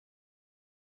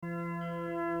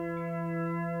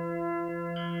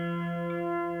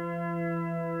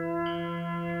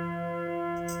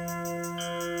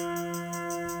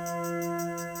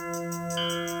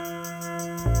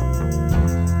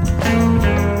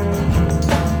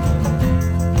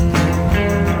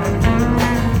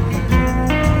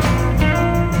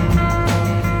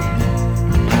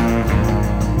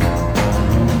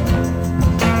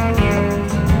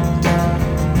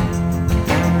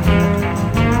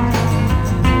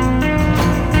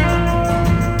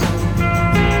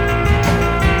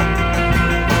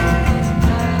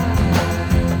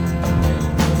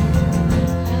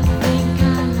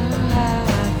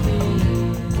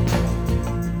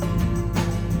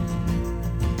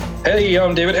Hey,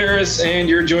 I'm David Harris, and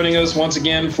you're joining us once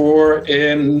again for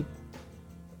an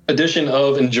edition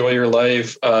of Enjoy Your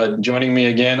Life. Joining me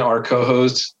again are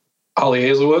co-hosts Holly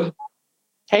Hazelwood.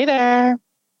 Hey there.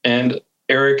 And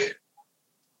Eric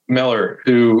Miller,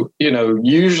 who,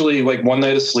 usually like one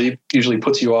night of sleep usually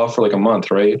puts you off for like a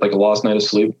month, right? Like a lost night of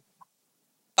sleep.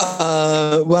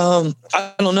 Well,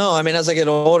 I don't know. I mean, as I get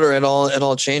older, it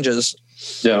all changes.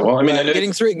 Yeah. Well, I mean,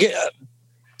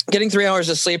 getting 3 hours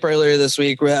of sleep earlier this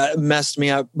week messed me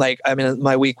up.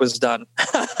 My week was done.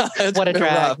 What a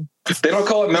drag. They don't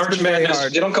call it March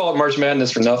Madness. They don't call it March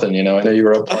Madness for nothing. I know you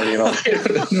were up partying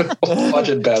all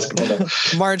watching basketball.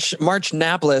 March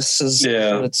Napolis is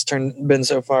what it's been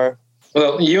so far.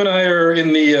 Well, you and I are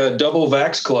in the double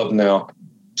vax club now.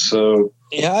 So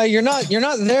yeah, you're not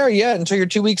there yet until you're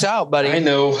 2 weeks out, buddy. I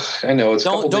know. It's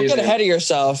don't get ahead of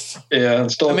yourself. Yeah,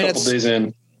 it's still a couple days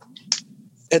in.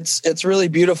 It's really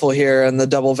beautiful here in the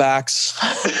double vax.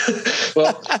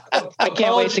 Well, I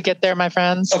can't wait to get there, my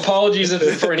friends. Apologies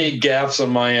for any gaffes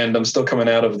on my end. I'm still coming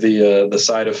out of the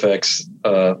side effects.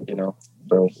 So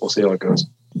we'll see how it goes.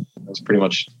 I was pretty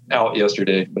much out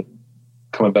yesterday, but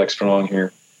coming back strong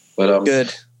here. But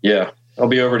good. Yeah, I'll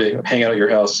be over to hang out at your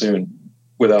house soon.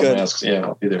 Without masks, yeah,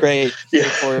 I'll be there. Great. Yeah.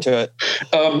 Look forward to it.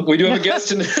 We do have a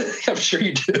guest, I'm sure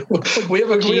you do. We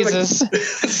have a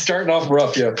starting off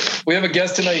rough. Yeah, we have a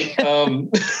guest tonight.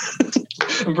 I'm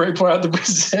very proud to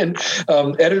present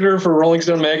editor for Rolling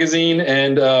Stone magazine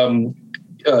and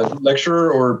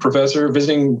lecturer or professor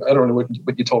visiting. I don't know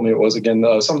what you told me it was again.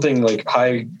 Something like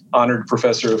high honored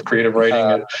professor of creative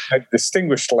writing. A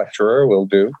distinguished lecturer will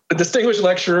do. A distinguished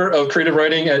lecturer of creative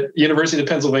writing at University of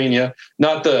Pennsylvania,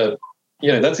 not the.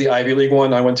 That's the Ivy League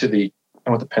one. I went to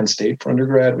Penn State for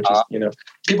undergrad, which is,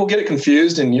 people get it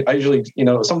confused. And I usually,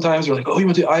 sometimes they're like, oh, you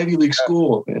went to Ivy League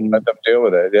school. And let them deal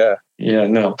with it. Yeah. Yeah,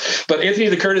 no. But Anthony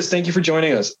DeCurtis, thank you for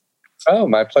joining us. Oh,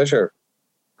 my pleasure.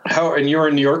 And you're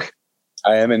in New York?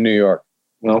 I am in New York.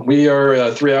 Well, we are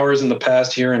 3 hours in the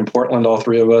past here in Portland, all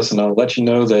three of us. And I'll let you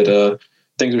know that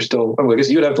things are still, I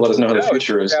guess you'd have to let us know how the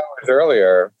future is. 3 hours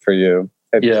earlier for you.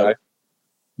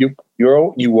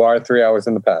 You are 3 hours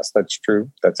in the past. That's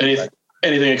true. That's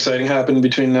anything exciting happened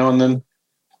between now and then?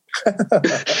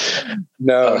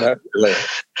 No, not really.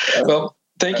 Well,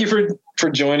 thank you for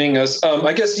joining us.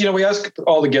 I guess we ask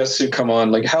all the guests who come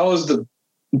on, like, how has the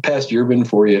past year been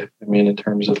for you? I mean, in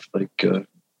terms of like.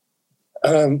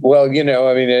 I'm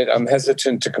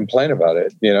hesitant to complain about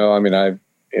it.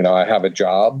 I have a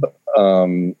job.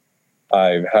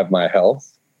 I have my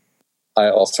health. I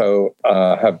also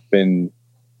have been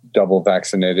double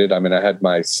vaccinated. I mean, I had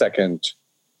my second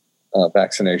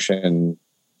vaccination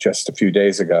just a few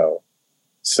days ago.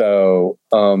 So,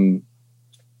 my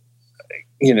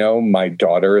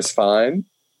daughter is fine.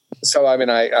 So, I mean,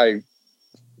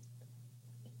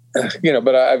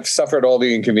 but I've suffered all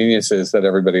the inconveniences that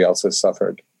everybody else has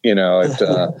suffered.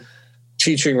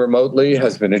 Teaching remotely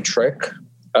has been a trick.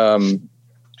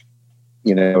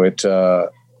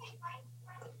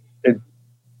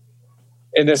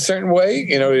 In a certain way,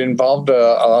 it involved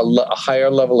a higher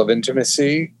level of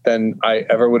intimacy than I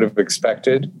ever would have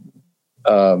expected.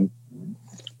 The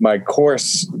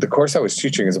course I was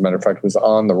teaching, as a matter of fact, was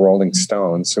on the Rolling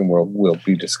Stones, whom we'll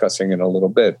be discussing in a little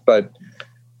bit. But,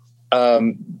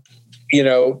 the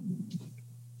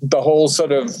whole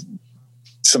sort of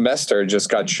semester just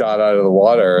got shot out of the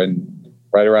water, and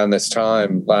right around this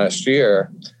time last year.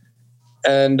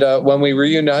 And when we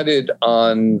reunited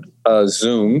on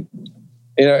Zoom,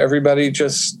 everybody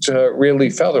just really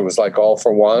felt it was like all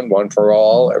for one for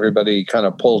all. Everybody kind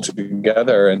of pulled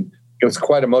together, and it was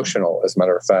quite emotional, as a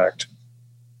matter of fact.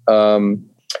 And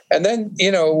then,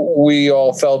 we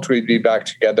all felt we'd be back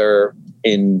together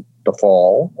in the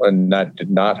fall, and that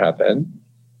did not happen.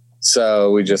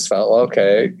 So we just felt,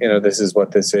 okay, this is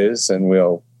what this is, and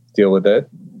we'll deal with it.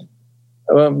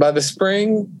 By the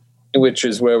spring, which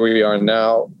is where we are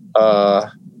now,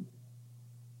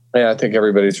 I think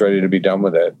everybody's ready to be done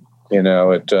with it.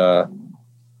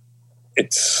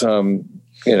 It's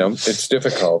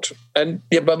difficult. And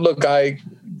but look, I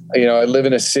I live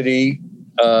in a city.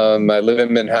 I live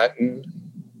in Manhattan.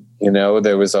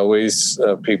 There was always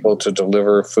people to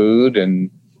deliver food and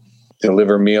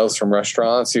deliver meals from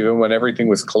restaurants, even when everything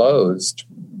was closed.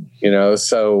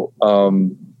 So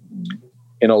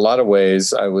in a lot of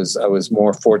ways, I was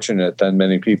more fortunate than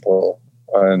many people,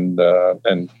 and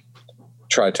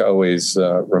try to always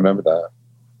remember that.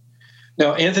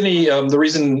 Now, Anthony, the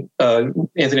reason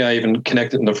Anthony and I even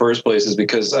connected in the first place is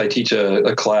because I teach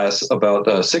a class about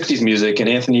 60s music, and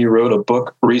Anthony wrote a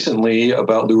book recently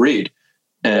about Lou Reed.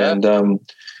 And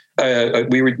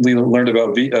we learned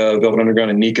about Velvet Underground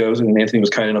and Nico's, and Anthony was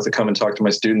kind enough to come and talk to my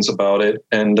students about it.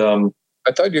 And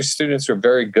I thought your students were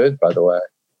very good, by the way.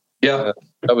 Yeah.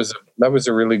 That was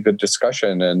a really good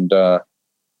discussion. And, I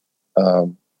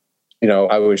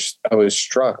was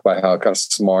struck by how kind of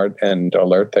smart and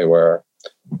alert they were.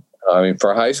 I mean,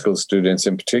 for high school students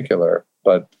in particular,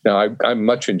 but I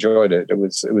much enjoyed it. It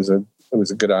was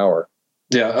a good hour.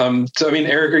 Yeah. So, I mean,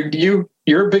 Eric,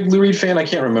 you're a big Lou Reed fan? I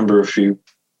can't remember if you.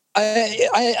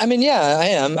 I mean, yeah, I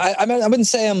am. I wouldn't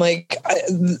say I'm like, I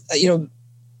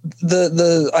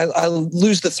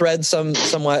lose the thread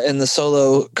somewhat in the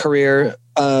solo career.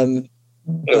 I mean,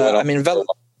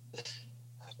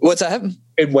 what's that?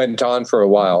 It went on for a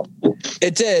while.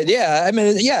 It did, yeah. I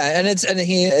mean, yeah,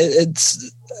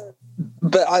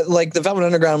 but I like the Velvet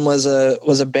Underground was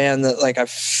a band that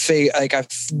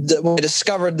when I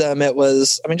discovered them, it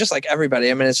was, I mean, just like everybody.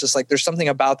 I mean, it's just like there's something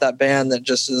about that band that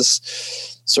just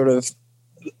is sort of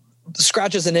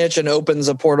scratches an itch and opens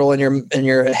a portal in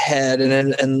your head,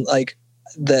 and like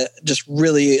that just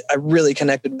really I really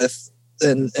connected with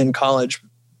in college,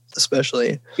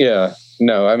 especially. Yeah,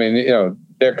 no, I mean,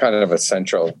 they're kind of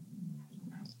essential.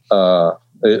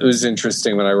 It was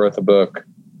interesting when I wrote the book.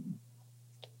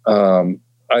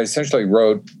 I essentially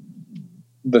wrote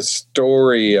the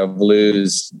story of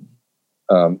Lou's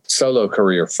solo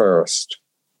career first,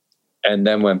 and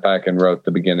then went back and wrote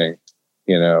the beginning,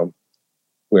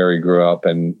 where he grew up,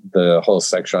 and the whole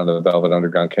section on the Velvet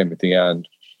Underground came at the end.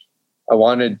 I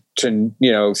wanted to,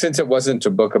 since it wasn't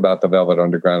a book about the Velvet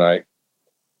Underground,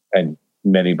 and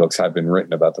many books have been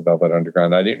written about the Velvet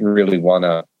Underground, I didn't really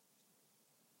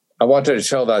I wanted to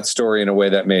tell that story in a way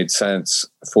that made sense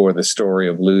for the story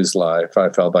of Lou's life. I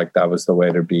felt like that was the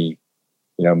way to be,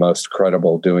 most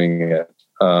credible doing it.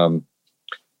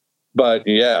 But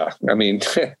yeah, I mean,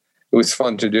 it was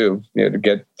fun to do, to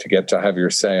get to have your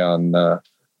say on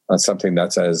something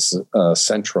that's as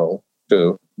central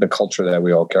to the culture that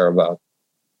we all care about.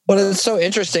 Well, it's so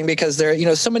interesting because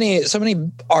there, so many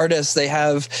artists, they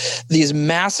have these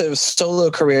massive solo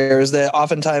careers that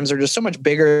oftentimes are just so much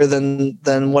bigger than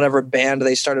whatever band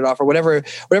they started off or whatever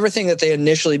thing that they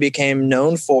initially became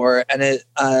known for. And it,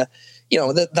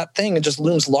 that thing, it just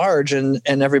looms large in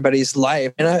everybody's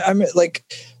life. And I'm like,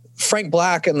 Frank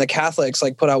Black and the Catholics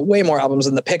put out way more albums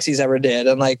than the Pixies ever did.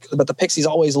 And but the Pixies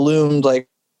always loomed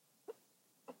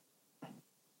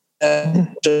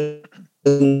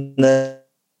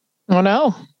Oh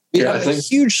no! Yeah, I think a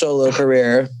huge solo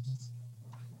career.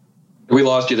 We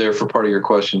lost you there for part of your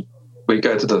question. We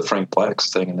got to the Frank Black's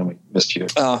thing, and then we missed you.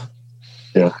 Oh,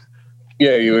 yeah.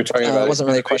 You were talking about. It wasn't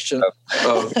really a question.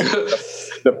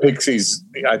 The Pixies.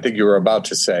 I think you were about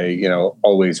to say,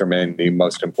 always remain the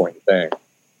most important thing.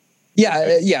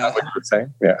 Yeah, yeah. Is that what you were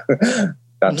saying? Yeah,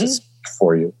 not just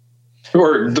for you.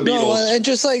 Or the Beatles. No, and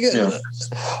just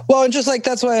and just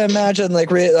that's why I imagine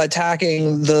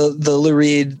attacking the Lou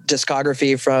Reed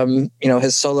discography from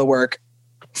his solo work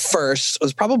first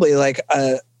was probably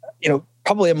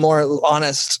probably a more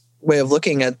honest way of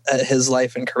looking at his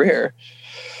life and career.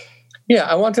 Yeah,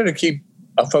 I wanted to keep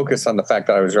a focus on the fact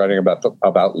that I was writing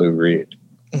about Lou Reed.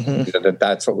 Mm-hmm.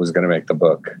 That's what was going to make the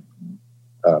book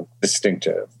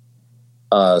distinctive.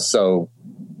 So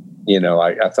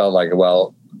I felt like,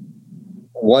 well,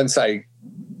 once I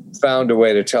found a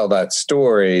way to tell that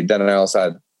story, then I also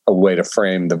had a way to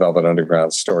frame the Velvet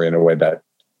Underground story in a way that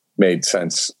made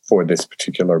sense for this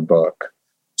particular book,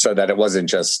 so that it wasn't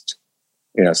just,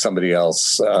 somebody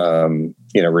else,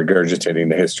 regurgitating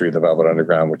the history of the Velvet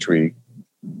Underground, which we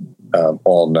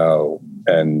all know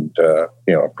and,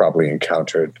 probably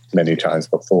encountered many times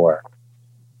before.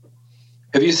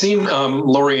 Have you seen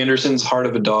Laurie Anderson's Heart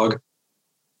of a Dog?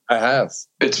 I have.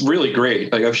 It's really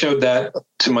great. I've showed that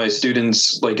to my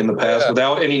students in the past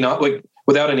without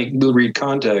any Lou Reed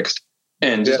context,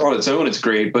 and just on its own, it's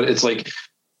great. But it's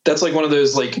that's one of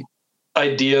those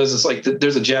ideas. It's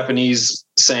there's a Japanese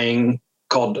saying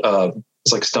called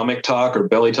it's stomach talk or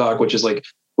belly talk, which is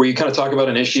where you kind of talk about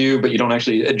an issue, but you don't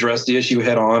actually address the issue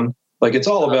head on. It's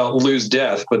all about Lou's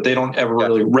death, but they don't ever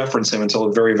really reference him until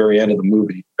the very, very end of the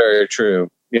movie. Very true.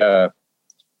 Yeah.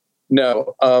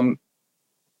 No.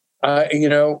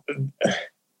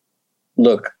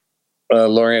 Look,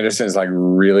 Laurie Anderson is like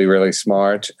really, really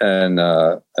smart, and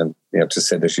to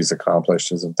say that she's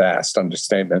accomplished is a vast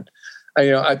understatement.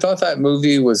 I thought that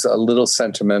movie was a little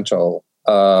sentimental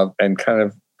and kind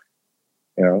of,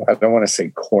 I don't want to say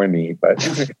corny, but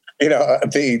I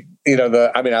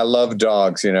love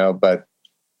dogs, but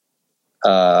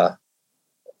I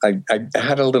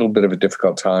had a little bit of a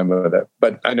difficult time with it.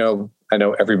 But I know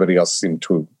everybody else seemed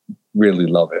to really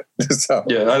love it. So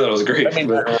yeah, I thought it was great. I mean,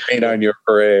 rain on your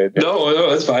parade. No,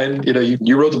 that's fine.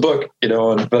 You wrote the book,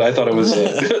 but I thought it was.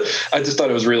 I just thought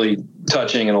it was really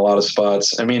touching in a lot of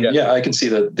spots. I mean, yeah I can see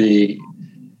that the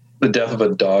death of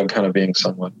a dog kind of being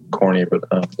somewhat corny, but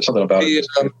there's something about it.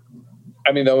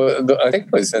 I think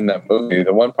it was in that movie.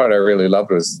 The one part I really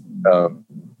loved was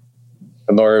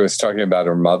Laurie was talking about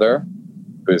her mother,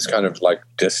 who was kind of like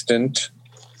distant,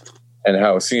 and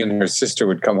how she and her sister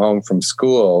would come home from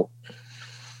school,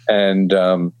 and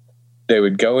they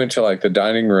would go into like the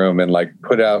dining room and like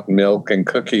put out milk and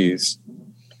cookies,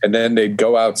 and then they'd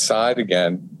go outside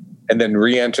again, and then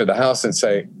re-enter the house and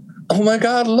say, "Oh my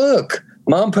God, look!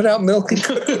 Mom put out milk and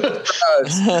cookies.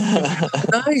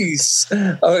 Nice."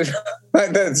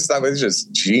 That was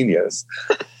just genius.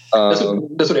 That's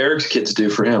what Eric's kids do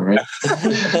for him, right?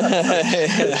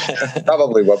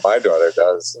 Probably what my daughter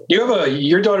does.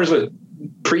 Your daughter's what,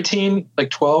 preteen, like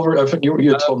 12, or I think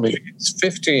you had told me. She's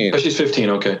 15. Oh, she's 15.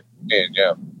 Okay.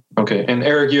 Yeah. Okay. And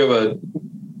Eric, you have a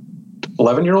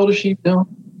 11-year-old, is she now?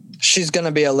 She's going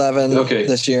to be 11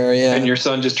 this year. Yeah. And your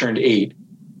son just turned 8.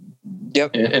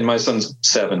 Yep. And my son's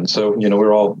 7. So,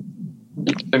 we're all,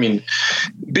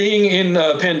 being in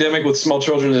a pandemic with small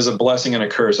children is a blessing and a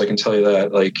curse. I can tell you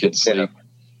that. Like, it's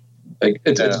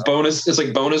it's bonus. It's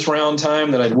like bonus round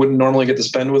time that I wouldn't normally get to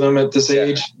spend with them at this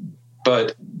age,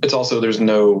 but it's also, there's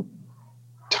no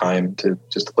time to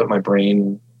just let my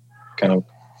brain kind of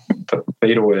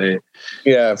fade away.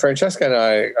 Yeah. Francesca and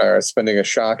I are spending a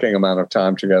shocking amount of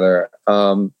time together.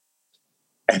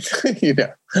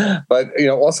 But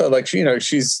also like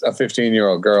she's a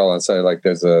 15-year-old girl, and so like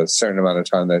there's a certain amount of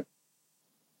time that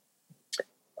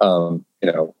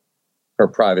her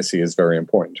privacy is very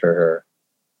important to her,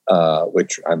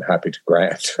 which I'm happy to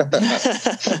grant.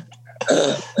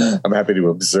 I'm happy to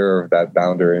observe that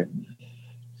boundary.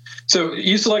 So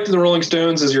you selected the Rolling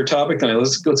Stones as your topic tonight.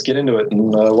 Let's get into it.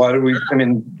 And why do we?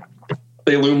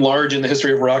 They loom large in the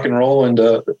history of rock and roll, and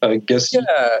I guess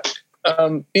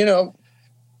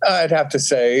I'd have to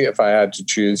say, if I had to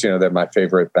choose, they're my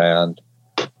favorite band.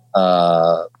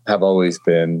 Have always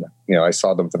been. I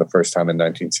saw them for the first time in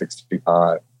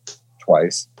 1965,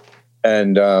 twice,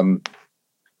 and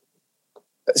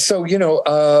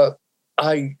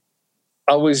I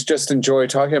always just enjoy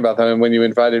talking about them. And when you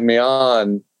invited me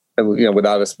on,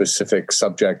 without a specific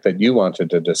subject that you wanted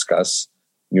to discuss,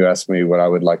 you asked me what I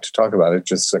would like to talk about. It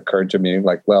just occurred to me,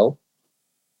 like, well,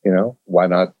 why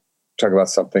not talk about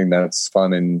something that's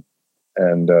fun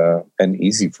and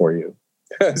easy for you.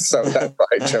 So that's why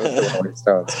I chose the Rolling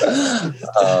Stones.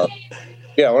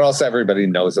 What else? Everybody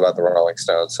knows about the Rolling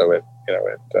Stones, so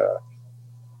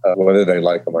whether they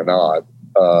like them or not,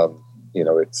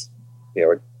 it's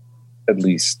at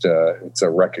least it's a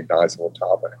recognizable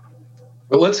topic.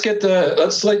 Well, let's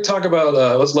talk about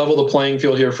let's level the playing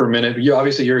field here for a minute.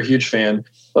 You're a huge fan.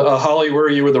 Holly, where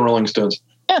are you with the Rolling Stones?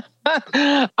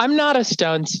 I'm not a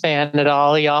Stones fan at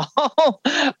all, y'all.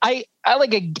 I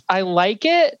like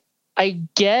it. I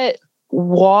get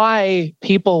why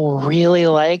people really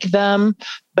like them,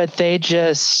 but they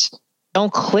just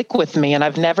don't click with me. And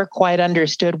I've never quite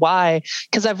understood why,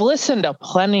 because I've listened to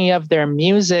plenty of their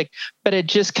music, but it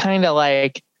just kind of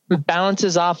like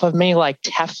bounces off of me like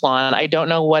Teflon. I don't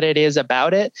know what it is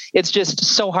about it. It's just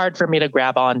so hard for me to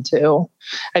grab onto.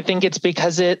 I think it's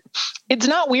because it's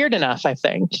not weird enough, I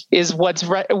think, is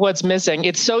what's missing.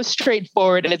 It's so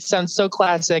straightforward and it sounds so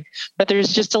classic, but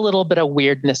there's just a little bit of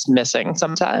weirdness missing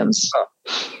sometimes.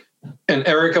 And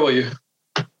Eric, how about you?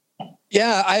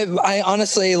 Yeah, I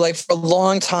honestly, like, for a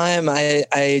long time,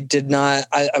 I did not,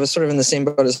 I was sort of in the same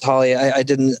boat as Holly. I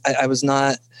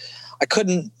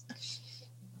couldn't,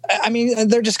 I mean,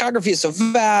 their discography is so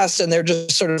vast and they're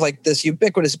just sort of like this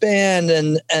ubiquitous band,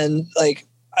 and like,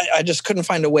 I just couldn't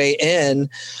find a way in.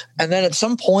 And then at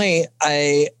some point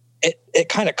it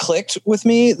kind of clicked with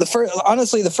me. The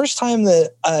first time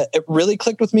that it really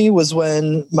clicked with me was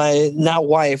when my now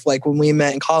wife, like when we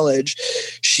met in college,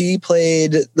 she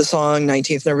played the song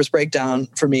 19th Nervous Breakdown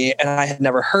for me, and I had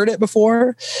never heard it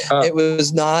before. It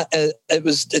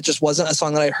just wasn't a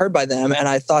song that I'd heard by them. And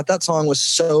I thought that song was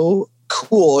so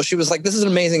cool. She was like, this is an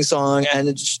amazing song. And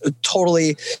it's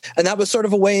totally, and that was sort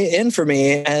of a way in for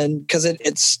me. And cause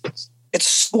it's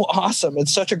so awesome.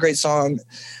 It's such a great song.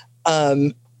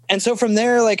 And so from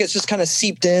there, like, it's just kind of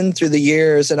seeped in through the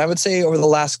years. And I would say over the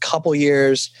last couple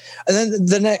years, and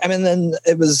then then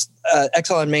it was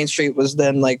Exile on Main Street was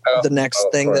then like the next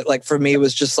thing that like for me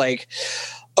was just like,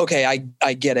 okay,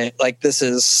 I get it. Like this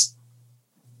is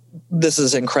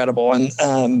incredible. And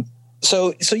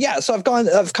so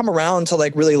I've come around to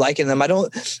like really liking them. I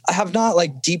have not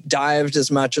like deep dived as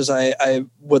much as I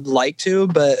would like to,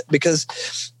 but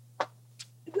because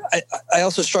I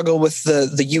also struggle with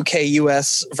the UK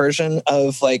US version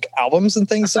of like albums and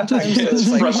things sometimes. So it's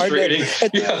like frustrating.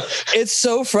 It's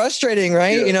so frustrating,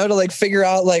 right? Yeah. You know, to like figure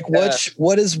out like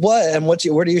what is what and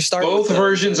where do you start? Both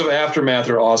versions of Aftermath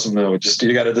are awesome though. Just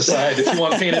you got to decide if you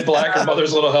want Painted Black or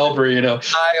Mother's Little Helper. You know,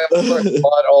 I of course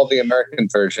bought all the American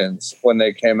versions when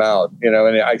they came out. You know,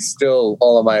 and I still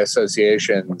all of my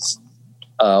associations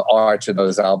are to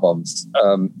those albums,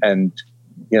 and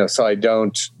you know, so I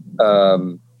don't.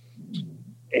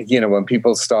 You know, when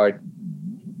people start,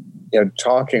 you know,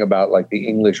 talking about like the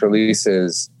English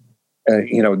releases,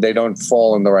 you know, they don't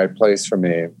fall in the right place for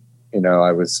me. You know,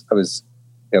 I was,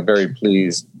 you know, very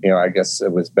pleased. You know, I guess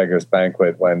it was Beggar's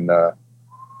Banquet when,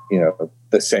 you know,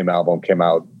 the same album came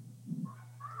out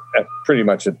at pretty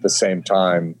much at the same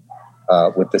time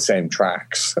with the same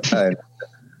tracks, and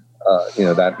you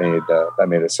know, that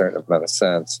made a certain amount of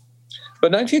sense.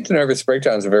 But 19th Nervous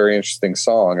Breakdown is a very interesting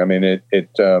song. I mean, it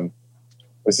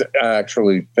was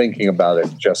actually thinking about it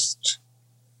just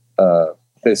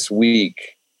this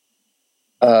week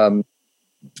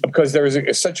because there was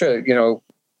such a, you know,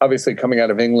 obviously coming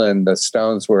out of England, the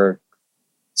Stones were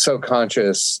so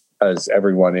conscious, as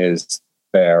everyone is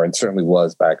there, and certainly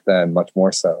was back then, much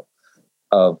more so,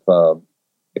 of the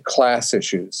class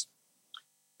issues.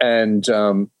 And,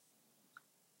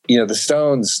 you know, the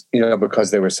Stones, you know, because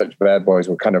they were such bad boys,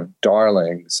 were kind of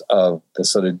darlings of the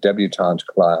sort of debutante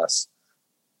class.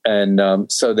 And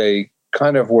so they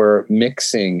kind of were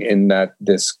mixing in that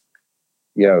this,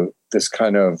 you know, this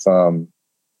kind of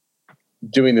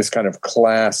doing this kind of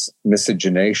class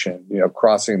miscegenation, you know,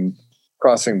 crossing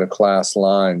the class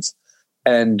lines.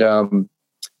 And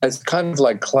as kind of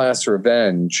like class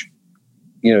revenge,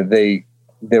 you know,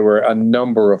 there were a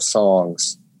number of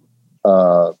songs,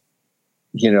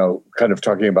 you know, kind of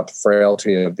talking about the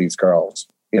frailty of these girls,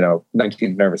 you know,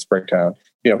 19th Nervous Breakdown.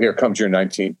 You know, here comes your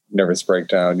 19th Nervous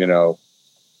Breakdown. You know,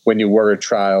 when you were a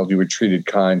child, you were treated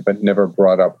kind, but never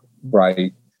brought up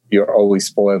right. You're always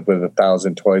spoiled with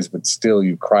 1,000 toys, but still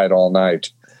you cried all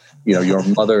night. You know, your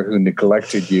mother who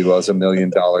neglected you owes $1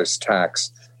 million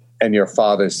tax, and your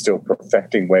father's still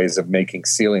perfecting ways of making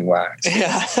sealing wax.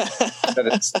 Yeah. Let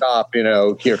it stop. You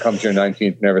know, here comes your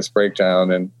 19th Nervous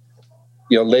Breakdown. And,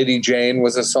 you know, Lady Jane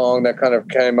was a song that kind of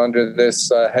came under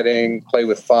this heading, Play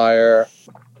with Fire.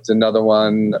 It's another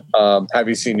one. Have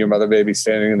You Seen Your Mother Baby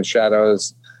Standing in the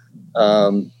Shadows?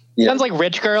 Sounds like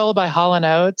Rich Girl by Hall &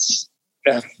 Oates.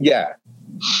 Yeah.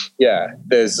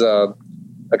 There's a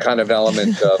kind of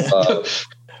element of,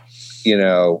 you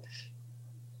know,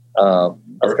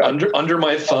 or under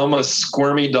my thumb, a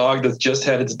squirmy dog that's just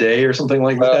had its day, or something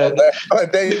like that. I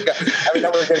mean,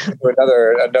 now we're getting to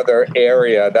another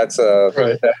area. That's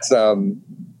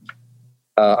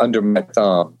Under My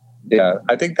Thumb. Yeah,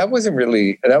 I think that wasn't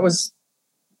really. That was.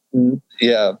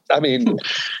 Yeah, I mean,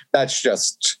 that's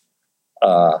just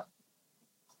about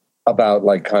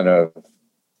like kind of,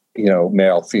 you know,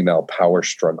 male-female power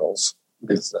struggles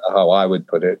is how I would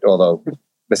put it. Although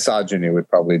misogyny would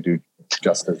probably do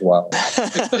just as well.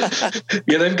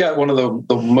 Yeah, they've got one of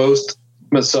the most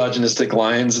misogynistic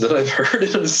lines that I've heard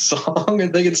in a song. I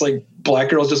think it's like, black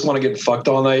girls just want to get fucked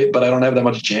all night, but I don't have that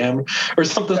much jam, or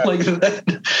something like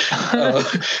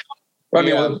that. I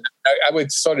mean, I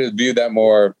would sort of view that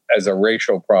more as a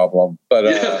racial problem, but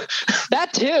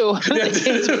that too.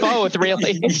 It's both,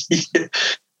 really.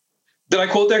 Did I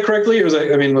quote that correctly? Or was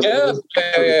I mean,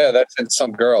 yeah, that's in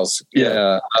Some Girls.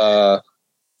 Yeah.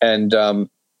 And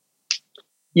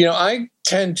you know, I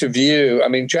tend to view, I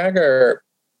mean, Jagger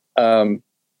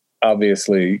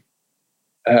obviously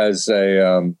has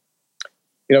a,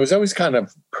 you know, has always kind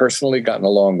of personally gotten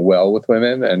along well with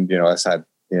women, and, you know, has had,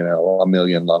 you know, a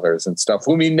million lovers and stuff,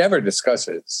 whom he never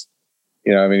discusses.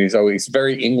 You know, I mean, he's always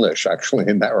very English, actually,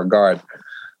 in that regard.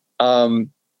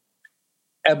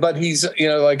 But he's, you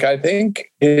know, like, I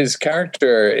think his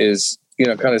character is, you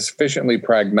know, kind of sufficiently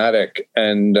pragmatic,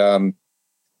 and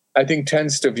I think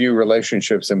tends to view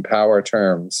relationships in power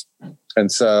terms.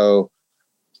 And so,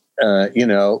 you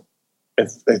know,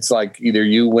 if it's like either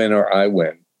you win or I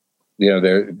win, you know,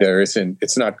 there isn't,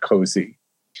 it's not cozy.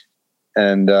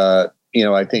 And, I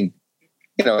think,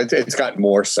 it's gotten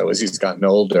more so as he's gotten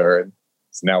older and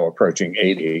he's now approaching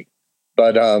 80.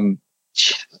 But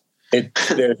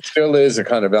there still is a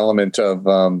kind of element of,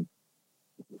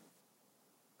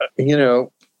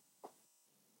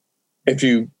 if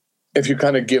you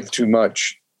kind of give too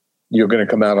much, you're going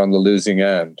to come out on the losing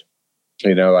end.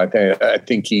 I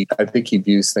think he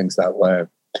views things that way,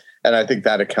 and I think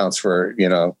that accounts for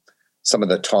some of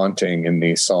the taunting in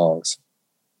these songs.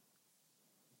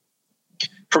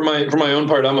 For my own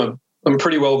part, I'm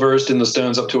pretty well versed in the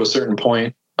Stones up to a certain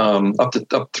point.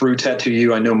 Up through Tattoo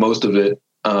You, I know most of it.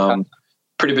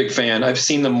 Pretty big fan. I've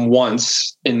seen them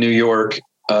once in New York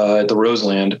at the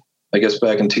Roseland, I guess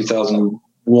back in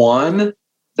 2001. Does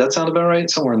that sound about right?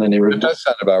 Somewhere in the neighborhood. It does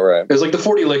sound about right. It was like the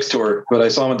 40 Licks tour, but I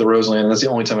saw them at the Roseland, and that's the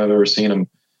only time I've ever seen them.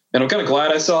 And I'm kind of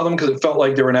glad I saw them because it felt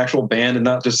like they were an actual band and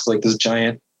not just like this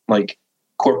giant like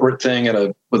corporate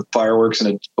thing with fireworks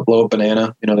and a blow up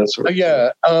banana, that sort of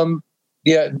thing.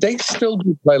 Yeah, they still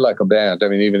do play like a band. I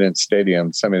mean, even in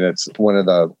stadiums. I mean, it's one of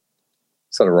the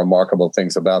sort of remarkable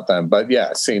things about them. But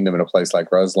yeah, seeing them in a place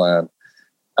like Roseland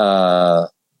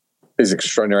is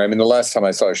extraordinary. I mean, the last time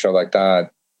I saw a show like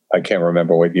that, I can't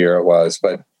remember what year it was,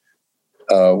 but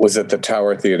was at the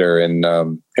Tower Theater in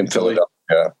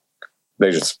Philadelphia. They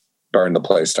just burned the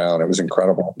place down. It was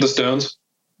incredible. The Stones?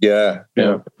 Yeah.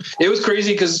 It was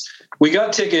crazy because we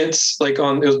got tickets it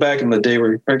was back in the day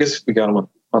where I guess we got them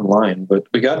online, but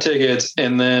we got tickets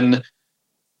and then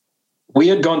we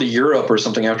had gone to Europe or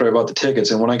something after I bought the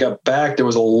tickets. And when I got back, there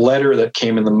was a letter that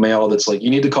came in the mail that's like, you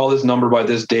need to call this number by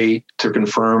this date to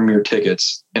confirm your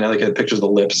tickets. And I had pictures of the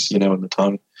lips, and the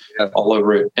tongue all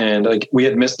over it. And we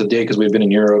had missed the date because we had been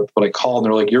in Europe, but I called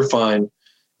and they're like, you're fine.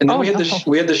 And then we had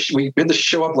to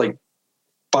show up like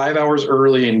 5 hours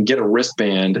early and get a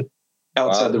wristband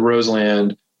outside the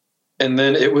Roseland. And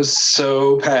then it was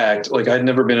so packed. Like I'd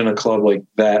never been in a club like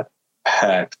that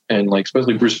packed. And like,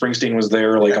 especially Bruce Springsteen was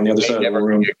there, like on the other side of the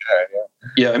room.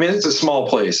 Yeah. I mean, it's a small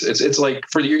place. It's like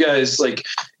for you guys, like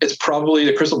it's probably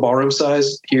the Crystal Ballroom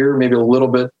size here, maybe a little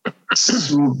bit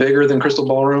bigger than Crystal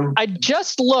Ballroom. I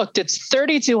just looked, it's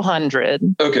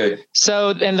 3,200. Okay. So,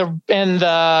 and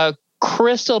the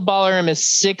Crystal Ballroom is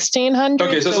 1,600.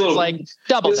 Okay, so it's a little, like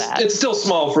double that. It's still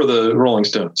small for the Rolling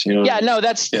Stones, Yeah, no,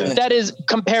 that is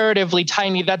comparatively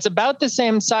tiny. That's about the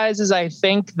same size as I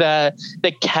think the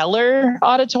Keller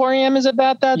Auditorium is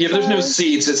about that. Yeah, but there's no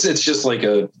seats. It's just like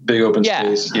a big open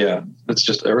space. Yeah, it's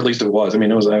just, or at least it was. I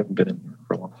mean, I haven't been in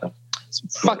for a long time.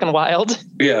 It's fucking wild.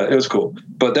 Yeah, it was cool.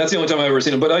 But that's the only time I've ever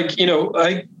seen it. But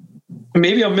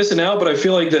maybe I'm missing out. But I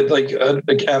feel like that like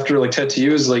after like Tattoo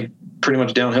You is like pretty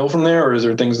much downhill from there, or is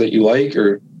there things that you like,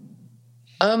 or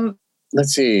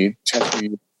let's see, that's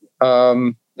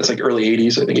like early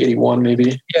 80s, I think 81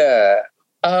 maybe. There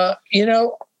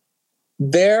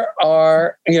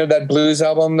are that blues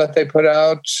album that they put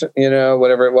out,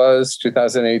 whatever it was,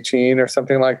 2018 or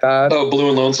something like that. Oh, Blue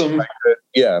and Lonesome.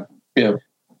 Yeah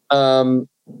and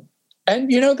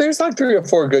there's like 3 or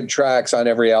 4 good tracks on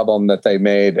every album that they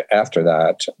made after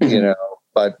that.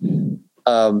 But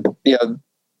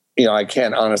I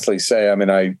can't honestly say. I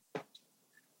mean,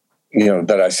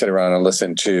 that I sit around and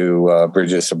listen to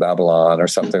Bridges to Babylon or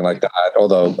something like that.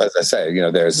 Although, as I say,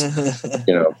 there's 3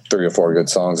 or 4 good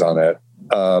songs on it.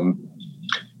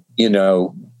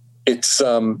 It's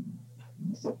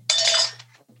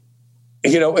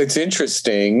it's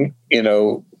interesting.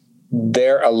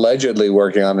 They're allegedly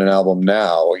working on an album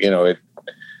now.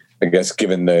 I guess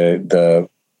given the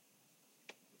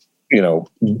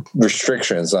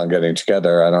restrictions on getting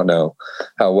together. I don't know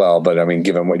how well, but I mean,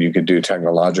 given what you could do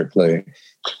technologically.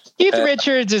 Keith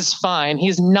Richards is fine.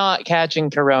 He's not catching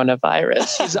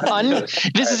coronavirus.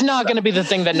 This is not going to be the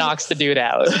thing that knocks the dude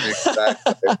out.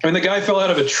 Exactly. I mean, the guy fell out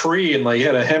of a tree and he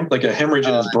had a hemorrhage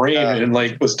in his brain and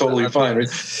was totally fine. Right?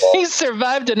 He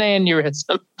survived an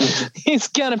aneurysm. He's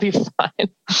going to be fine.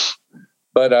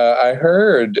 But I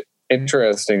heard,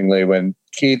 interestingly, when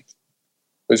Keith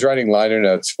was writing liner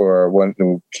notes for one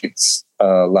of Keith's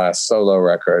last solo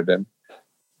record, and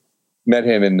met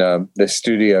him in the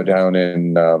studio down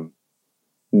in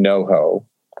NoHo,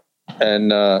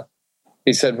 and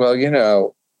he said, "Well,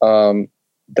 Don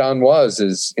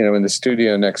is in the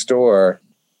studio next door.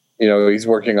 He's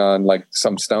working on like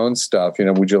some Stones stuff.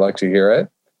 Would you like to hear it?"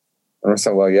 And I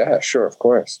said, "Well, yeah, sure, of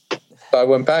course." So I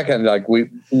went back and we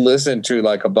listened to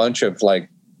a bunch of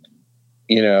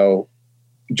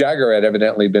Jagger had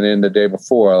evidently been in the day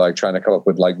before, trying to come up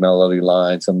with melody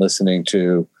lines and listening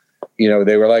to,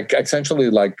 they were essentially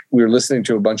we were listening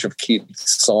to a bunch of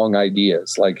Keith's song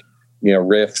ideas,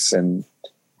 riffs and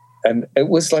it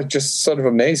was just sort of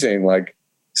amazing,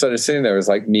 sort of sitting there, it was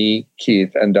like me,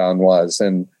 Keith, and Don Was.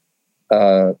 And,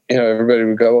 everybody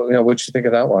would go, what'd you think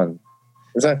of that one?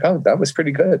 It was like, oh, that was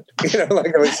pretty good. It was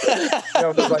like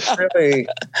really,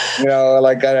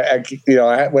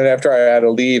 after I had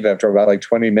to leave after about like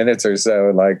 20 minutes or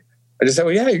so, like, I just said,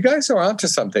 well, yeah, you guys are onto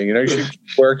something, you should keep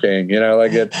working, it was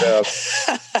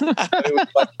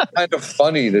like kind of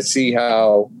funny to see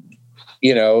how,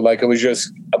 it was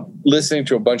just listening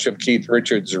to a bunch of Keith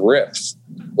Richards riffs,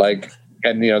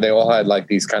 and they all had like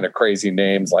these kind of crazy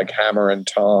names like Hammer and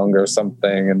Tong or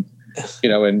something.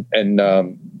 And,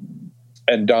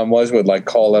 and Don Was would like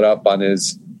call it up on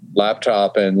his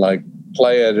laptop and like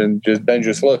play it and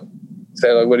just look,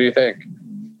 say like, what do you think?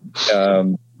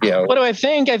 What do I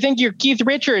think? I think you're Keith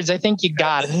Richards. I think you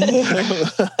got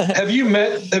it. Have you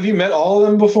met all of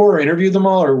them before or interviewed them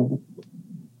all or?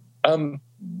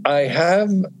 I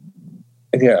have,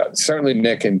 certainly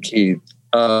Nick and Keith.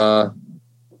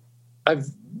 I've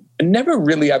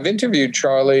interviewed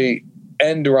Charlie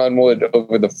and Ron Wood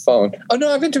over the phone. Oh no,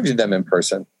 I've interviewed them in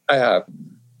person. I have.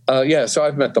 So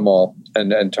I've met them all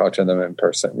and talked to them in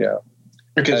person. Yeah.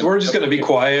 Okay, so we're just going to be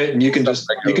quiet, and you can just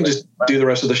do the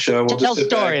rest of the show. We'll tell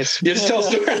stories. Yeah, just tell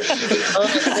stories.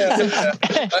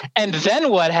 And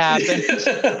then what happened?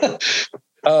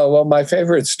 Well, my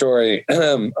favorite story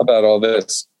about all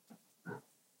this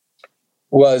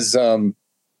was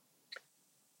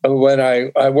when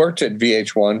I worked at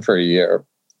VH1 for a year.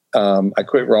 I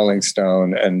quit Rolling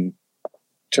Stone and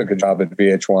took a job at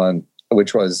VH1,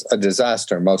 which was a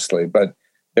disaster mostly, but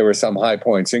there were some high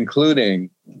points, including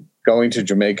going to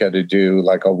Jamaica to do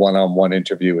like a one-on-one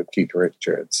interview with Keith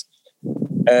Richards.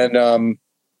 And it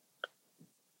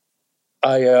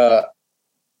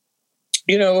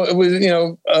was,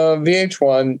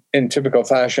 VH1 in typical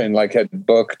fashion, like had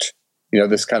booked,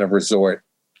 this kind of resort,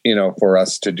 for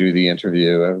us to do the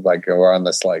interview. Like we're on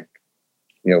this like,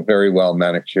 very well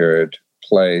manicured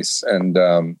place. And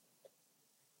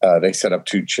they set up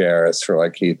 2 chairs for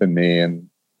like Keith and me. And,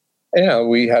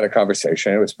 we had a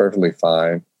conversation. It was perfectly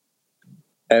fine.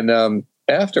 And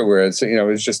afterwards, it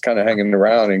was just kind of hanging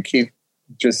around. And Keith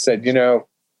just said,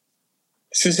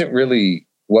 this isn't really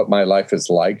what my life is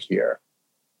like here.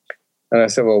 And I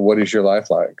said, well, what is your life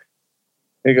like?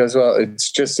 He goes, well,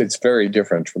 it's very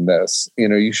different from this.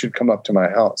 You should come up to my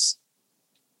house.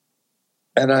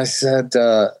 And I said,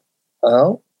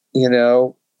 all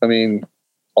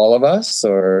of us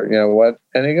or, what?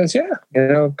 And he goes, yeah,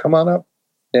 come on up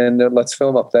and let's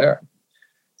film up there.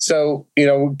 So,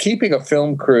 keeping a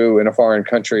film crew in a foreign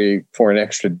country for an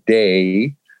extra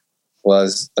day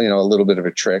was, a little bit of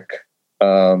a trick.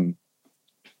 But,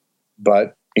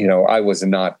 I was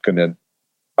not going to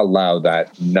allow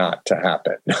that not to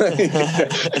happen.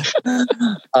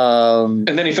 And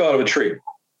then he fell out of a tree.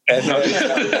 And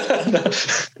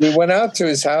we went out to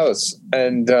his house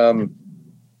and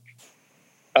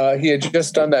he had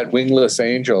just done that Wingless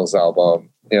Angels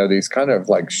album, these kind of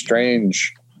like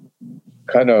strange,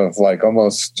 kind of like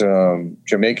almost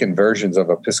Jamaican versions of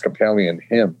Episcopalian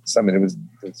hymns. I mean,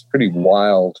 it's pretty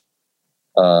wild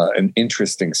and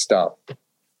interesting stuff.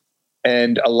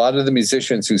 And a lot of the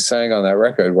musicians who sang on that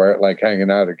record were like hanging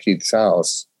out at Keith's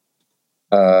house.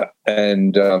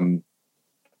 And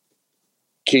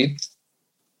Keith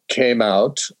came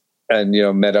out and,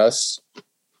 met us.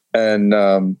 And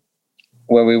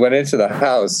when we went into the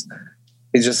house,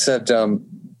 he just said,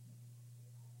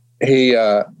 he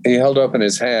held open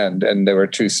his hand and there were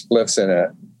 2 spliffs in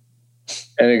it.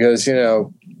 And he goes,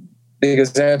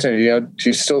 Anthony, do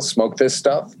you still smoke this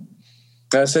stuff?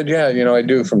 And I said, yeah, I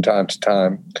do from time to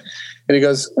time. And he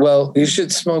goes, well, you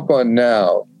should smoke one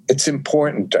now. It's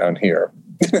important down here.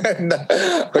 Which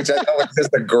I thought was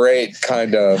just a great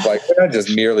kind of like, we're not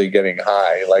just merely getting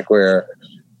high. Like we're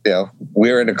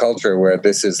in a culture where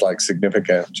this is like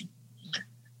significant.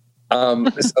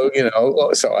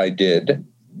 So I did.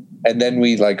 And then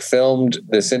we like filmed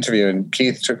this interview and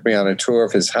Keith took me on a tour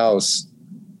of his house,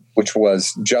 which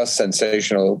was just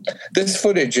sensational. This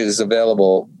footage is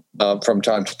available from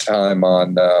time to time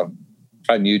on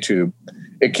YouTube.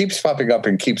 It keeps popping up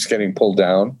and keeps getting pulled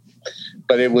down.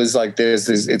 But it was like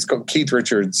it's called Keith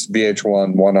Richards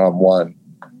VH1 one-on-one.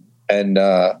 And,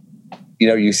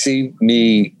 you see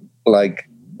me like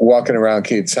walking around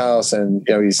Keith's house and,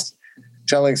 he's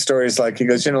telling stories like, he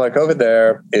goes, like over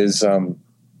there is,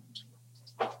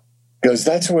 goes,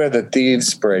 that's where the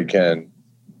thieves break in.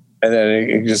 And then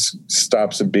he just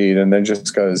stops a beat and then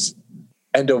just goes,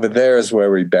 and over there is where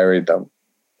we buried them.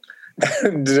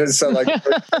 And so like,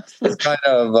 it's kind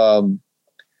of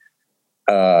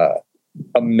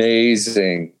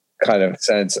amazing kind of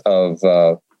sense of,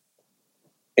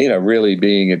 really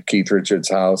being at Keith Richards'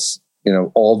 house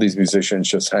all these musicians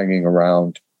just hanging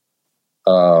around.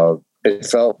 It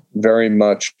felt very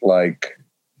much like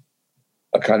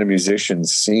a kind of musician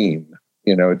scene.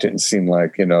 It didn't seem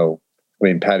like,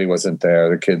 Patty wasn't there.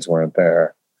 The kids weren't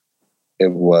there.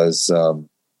 It was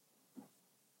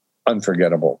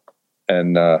unforgettable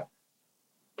and a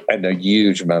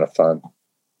huge amount of fun.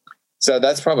 So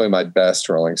that's probably my best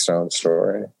Rolling Stones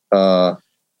story. There are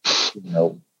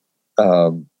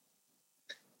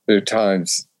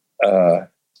times,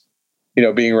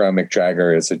 being around Mick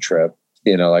Jagger is a trip.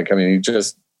 He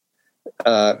just,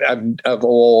 of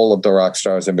all of the rock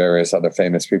stars and various other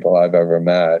famous people I've ever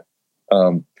met,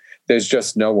 there's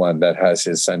just no one that has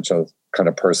his sense of kind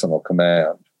of personal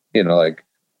command. It's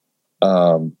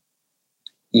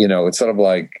sort of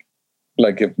like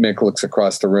if Mick looks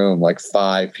across the room, like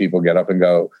 5 people get up and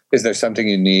go, is there something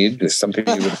you need? Is something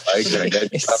you would like? Can I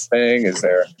get you something? Is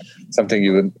there something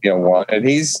you would want? And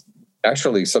he's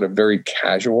actually sort of very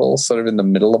casual, sort of in the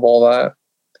middle of all that.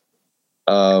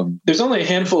 There's only a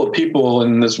handful of people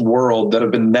in this world that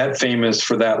have been that famous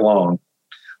for that long,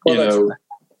 that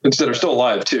are still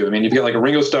alive too. I mean, you've got like a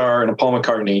Ringo Starr and a Paul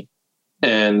McCartney,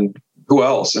 and who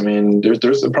else? I mean, there's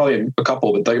probably a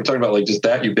couple, but I'm talking about like just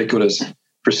that ubiquitous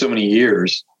for so many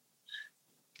years.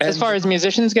 As far as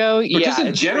musicians go, just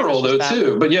in general though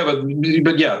too. But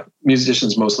yeah,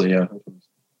 musicians mostly, yeah.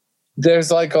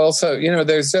 There's like also,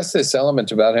 there's just this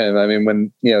element about him. I mean,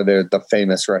 when, they're the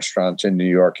famous restaurant in New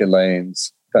York,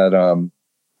 Elaine's, that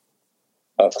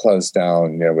closed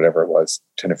down, whatever it was,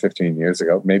 10 or 15 years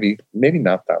ago, maybe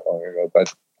not that long ago,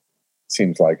 but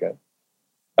seems like it.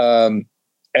 And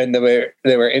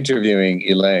they were interviewing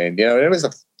Elaine, it was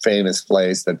a famous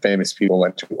place that famous people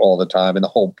went to all the time. And the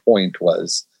whole point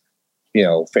was,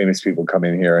 famous people come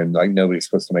in here and like nobody's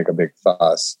supposed to make a big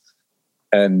fuss.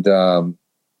 And,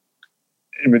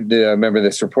 I remember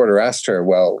this reporter asked her,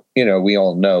 well, we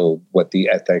all know what the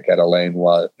ethic at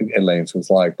Elaine's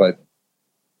was like, but,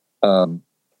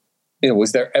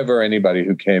 was there ever anybody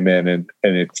who came in and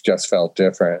it just felt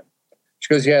different?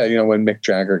 She goes, yeah, when Mick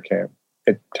Jagger came,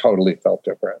 it totally felt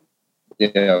different.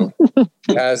 It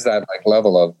has that like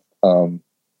level of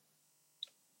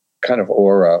kind of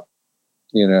aura,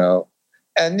 and,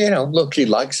 look, he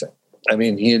likes it. I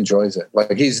mean, he enjoys it.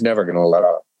 Like he's never going to let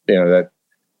up, that,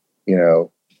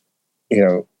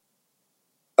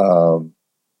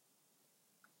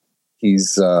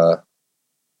 he's,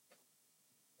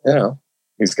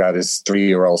 he's got his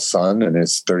 3-year-old son and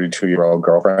his 32-year-old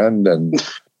girlfriend, and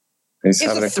he's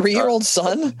having a 3-year-old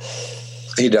son.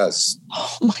 He does.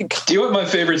 Oh my God. Do you know what my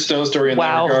favorite Stone story in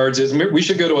that regards is? We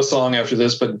should go to a song after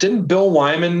this, but didn't Bill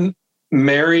Wyman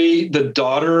marry the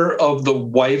daughter of the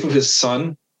wife of his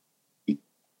son? Is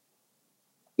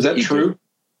that true?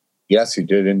 Yes, he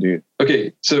did indeed.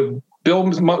 Okay, so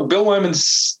Bill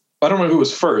Wyman's, I don't know who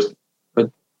was first, but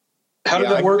how did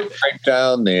that work? Break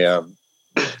down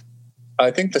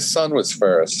I think the son was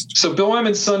first. So Bill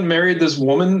Wyman's son married this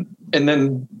woman, and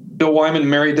then Bill Wyman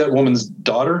married that woman's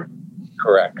daughter?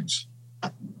 Correct.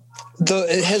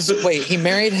 He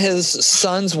married his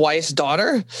son's wife's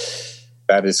daughter?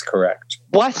 That is correct.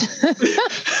 What?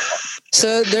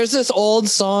 So there's this old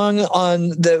song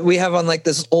that we have on like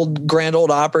this old Grand Ole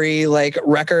Opry like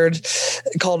record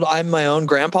called "I'm My Own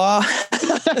Grandpa," and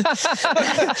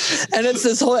it's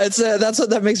this whole. That's what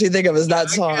that makes me think of is that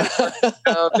song.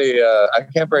 I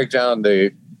can't break down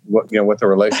what the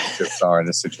relationships are in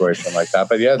a situation like that,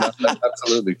 but yeah, that's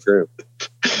absolutely true.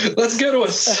 Let's go to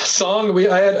a song.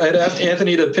 I'd asked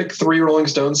Anthony to pick 3 Rolling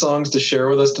Stone songs to share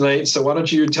with us tonight. So why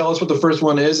don't you tell us what the first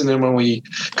one is, and then when we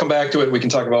come back to it, we can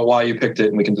talk about why you picked it,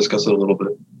 and we can discuss it a little bit.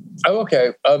 Oh,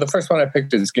 okay. The first one I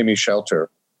picked is "Gimme Shelter."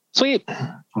 Sweet.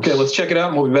 Okay, let's check it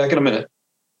out, and we'll be back in a minute.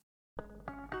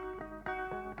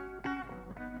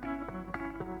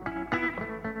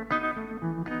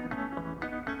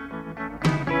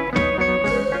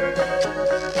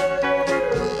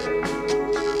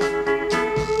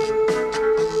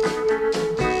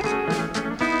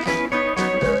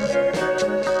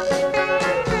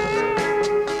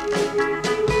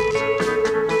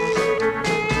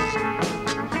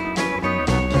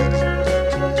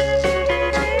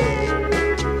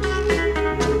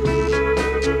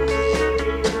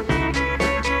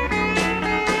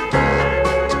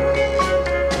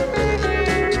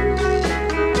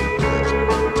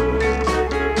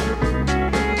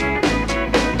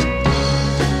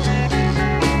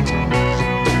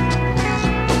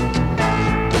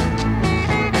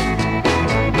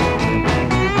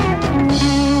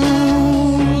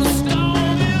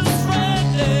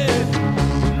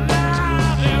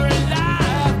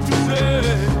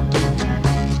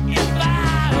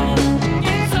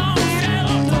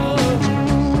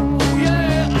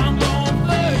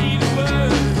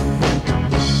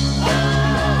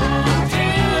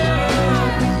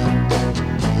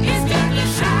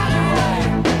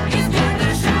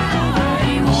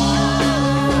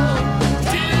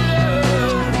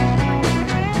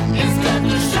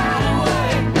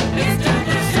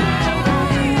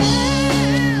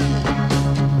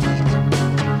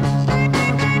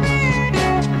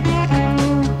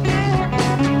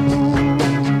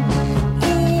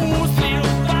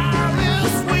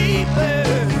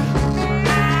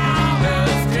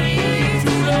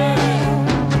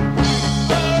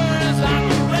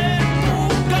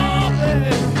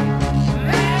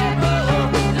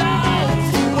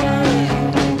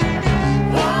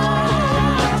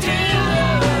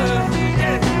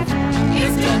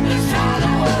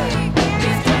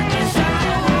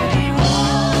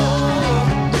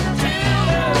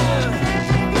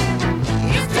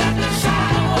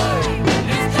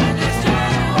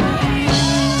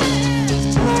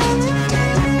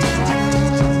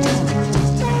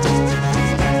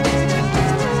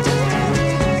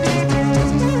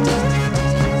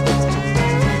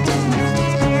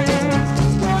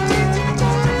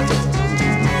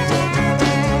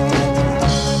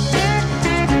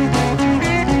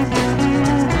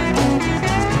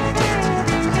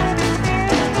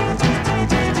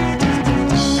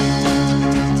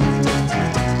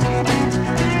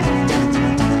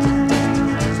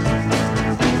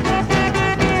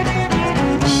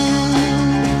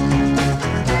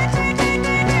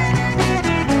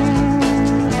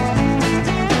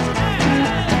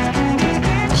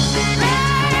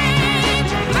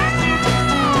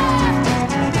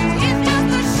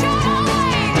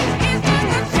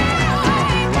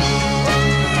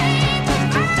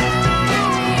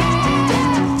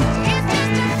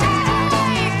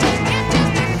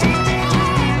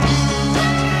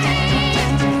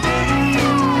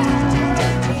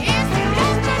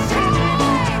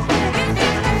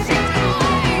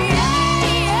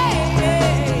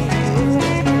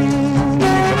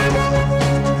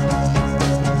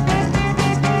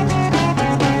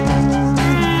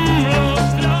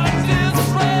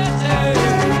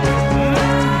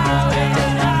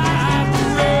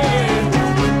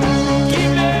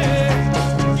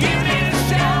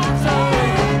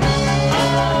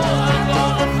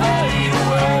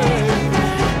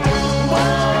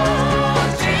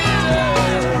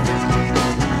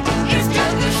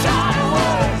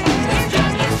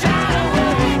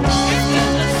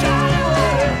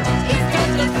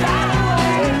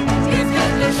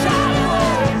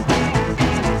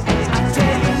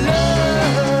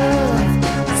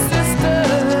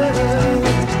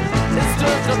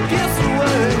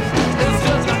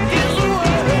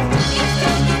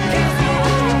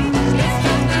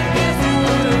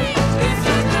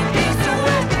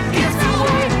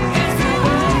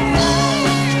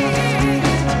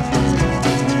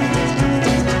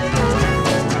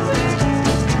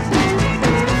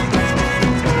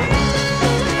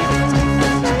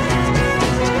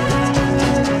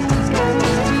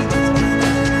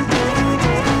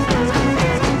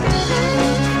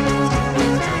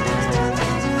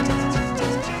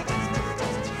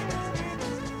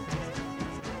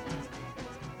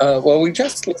 Well, we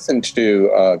just listened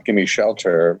to Gimme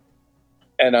Shelter,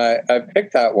 and I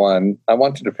picked that one. I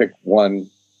wanted to pick one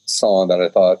song that I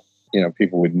thought,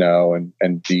 people would know and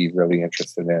be really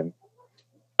interested in.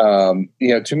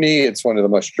 To me, it's one of the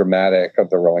most dramatic of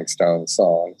the Rolling Stones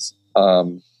songs.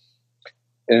 And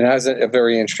it has a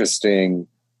very interesting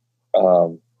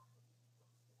kind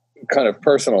of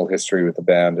personal history with the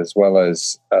band, as well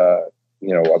as, a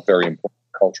very important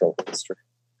cultural history.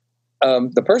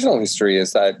 The personal history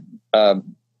is that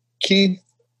Keith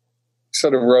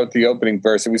sort of wrote the opening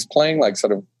verse. He was playing like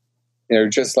sort of,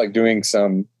 just like doing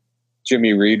some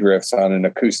Jimmy Reed riffs on an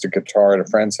acoustic guitar at a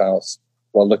friend's house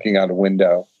while looking out a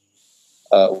window.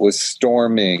 It was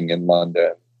storming in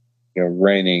London,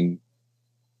 raining,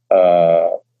 very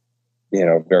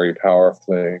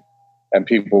powerfully. And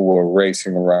people were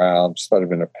racing around sort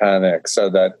of in a panic, so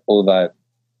that all that,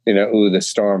 the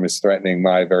storm is threatening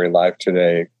my very life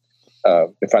today.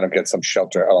 If I don't get some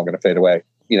shelter, I'm going to fade away.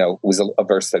 Was a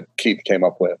verse that Keith came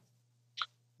up with.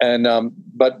 And,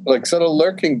 but like sort of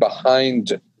lurking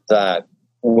behind that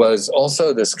was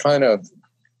also this kind of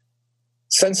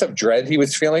sense of dread he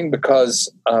was feeling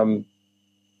because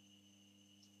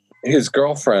his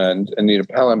girlfriend, Anita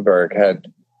Pallenberg, had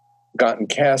gotten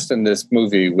cast in this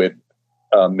movie with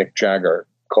Mick Jagger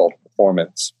called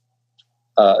Performance.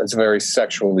 It's a very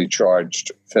sexually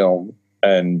charged film.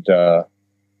 And,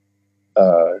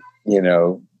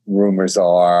 rumors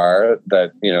are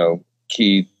that,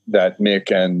 that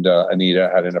Mick and Anita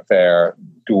had an affair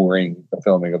during the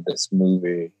filming of this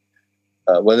movie.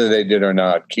 Whether they did or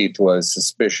not, Keith was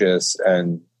suspicious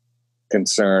and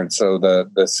concerned. So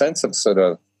the sense of sort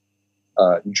of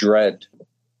dread,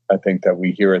 I think, that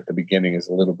we hear at the beginning is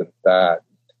a little bit of that.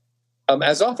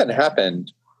 As often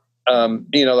happened,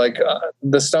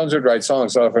 the Stones would write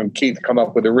songs. So often Keith come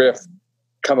up with a riff,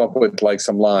 come up with like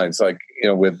some lines, like,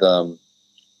 with,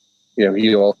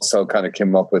 he also kind of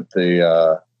came up with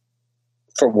the,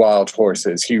 for Wild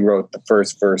Horses, he wrote the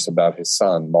first verse about his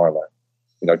son, Marlon.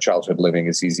 Childhood living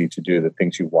is easy to do. The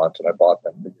things you wanted, I bought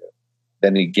them for you.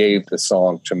 Then he gave the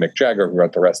song to Mick Jagger, who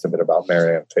wrote the rest of it about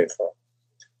Marianne Faithfull.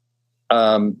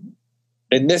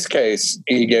 In this case,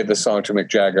 he gave the song to Mick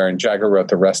Jagger, and Jagger wrote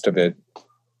the rest of it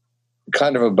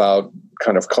kind of about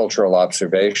kind of cultural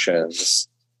observations.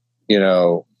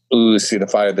 Ooh, see the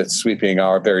fire that's sweeping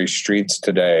our very streets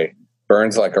today.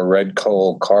 Burns like a red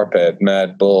coal carpet.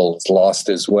 Mad Bull's lost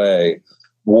his way.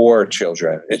 War,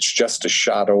 children. It's just a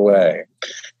shot away.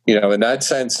 In that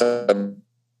sense of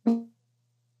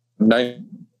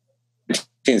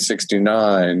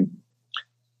 1969,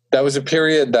 that was a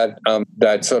period that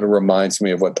that sort of reminds me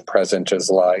of what the present is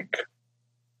like.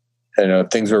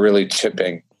 Things were really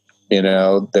tipping.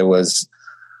 There was,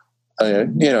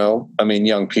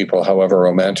 young people, however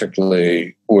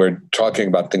romantically, were talking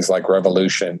about things like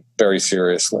revolution very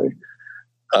seriously.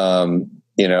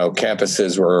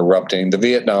 Campuses were erupting. The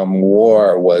Vietnam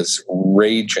War was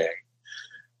raging.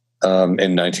 In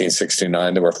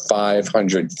 1969, there were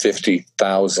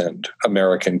 550,000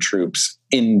 American troops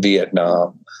in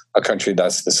Vietnam, a country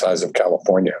that's the size of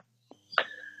California.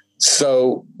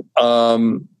 So,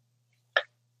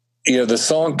 the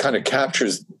song kind of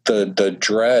captures the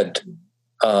dread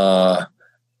of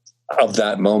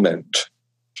that moment.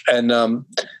 And,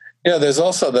 there's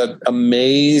also that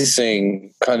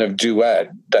amazing kind of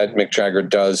duet that Mick Jagger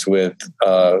does with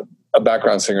a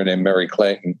background singer named Mary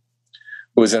Clayton,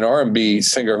 who was an R&B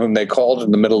singer whom they called in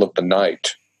the middle of the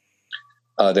night.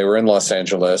 They were in Los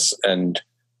Angeles, and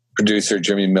producer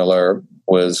Jimmy Miller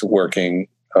was working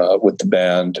with the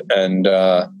band. And,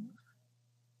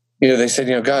 they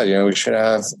said, God, we should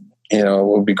have, it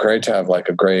would be great to have like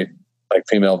a great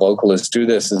female vocalist do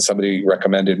this. And somebody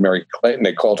recommended Mary Clayton.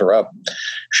 They called her up.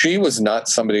 She was not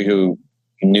somebody who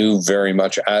knew very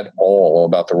much at all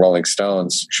about the Rolling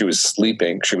Stones. She was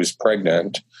sleeping. She was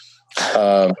pregnant.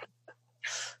 Showed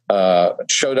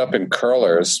up in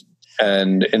curlers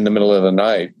and in the middle of the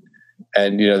night.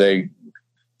 And, they,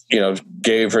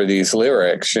 gave her these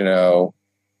lyrics,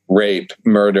 rape,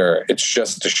 murder, it's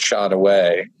just a shot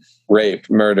away. Rape,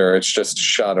 murder, it's just a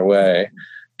shot away.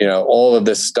 All of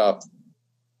this stuff.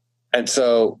 And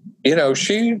so,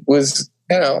 she was,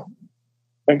 I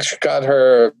think she got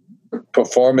her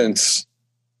performance,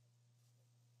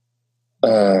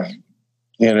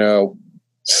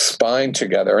 spine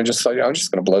together and just like, I'm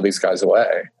just going to blow these guys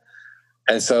away.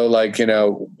 And so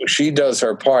she does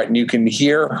her part, and you can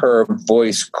hear her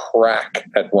voice crack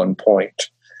at one point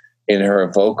in her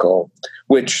vocal,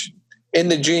 which in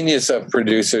the genius of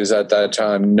producers at that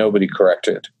time, nobody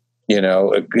corrected.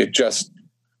 It just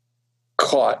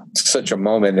caught such a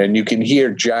moment, and you can hear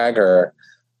Jagger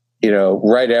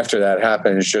right after that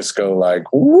happens, just go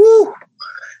like, woo,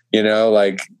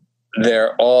 like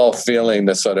they're all feeling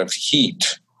the sort of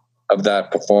heat of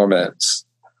that performance.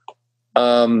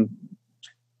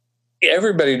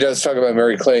 Everybody does talk about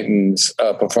Merry Clayton's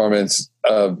performance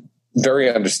very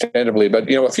understandably, but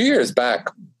a few years back,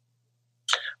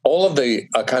 all of the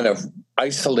kind of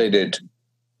isolated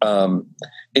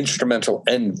instrumental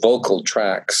and vocal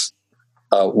tracks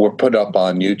were put up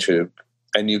on YouTube,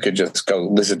 and you could just go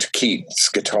listen to Keith's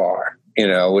guitar,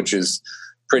 which is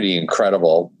pretty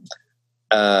incredible.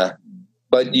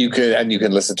 But you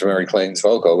can listen to Merry Clayton's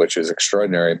vocal, which is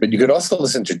extraordinary. But you could also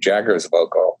listen to Jagger's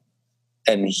vocal,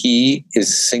 and he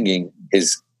is singing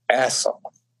his ass off.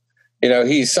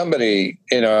 He's somebody,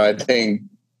 I think,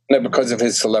 because of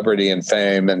his celebrity and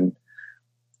fame, and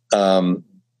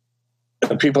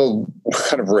people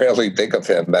kind of rarely think of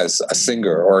him as a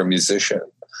singer or a musician.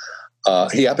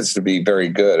 He happens to be very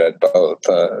good at both.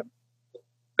 A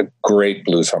great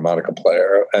blues harmonica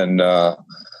player and a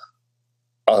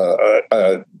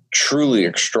truly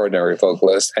extraordinary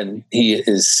vocalist, and he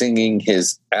is singing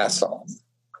his ass off.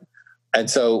 And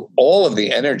so all of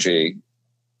the energy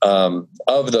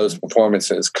of those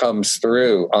performances comes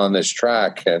through on this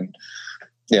track. And,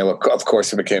 of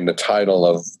course, it became the title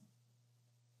of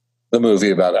the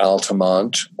movie about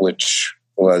Altamont, which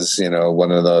was,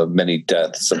 one of the many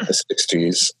deaths of the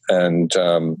 60s. And,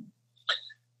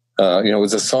 it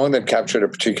was a song that captured a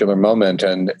particular moment.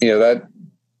 And, that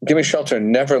Gimme Shelter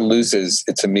never loses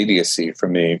its immediacy for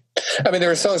me. I mean, there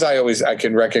are songs I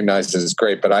can recognize as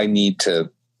great, but I need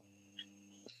to,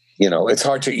 it's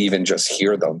hard to even just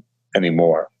hear them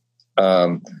anymore.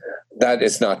 That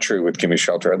is not true with Gimme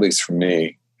Shelter, at least for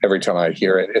me. Every time I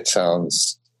hear it, it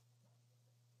sounds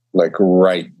like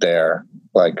right there,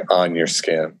 like on your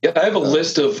skin. Yeah, I have a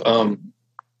list of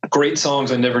great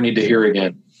songs I never need to hear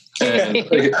again. And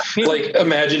like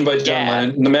Imagine by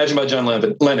John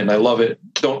Lennon. I love it.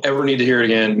 Don't ever need to hear it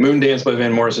again. Moon Dance by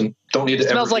Van Morrison. Don't need to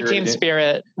ever hear it again. Smells Like Teen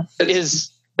Spirit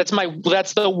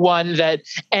that's the one that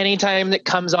anytime that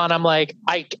comes on, I'm like,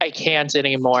 I can't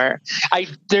anymore.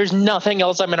 There's nothing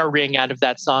else I'm going to wring out of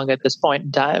that song at this point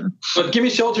in time. But Gimme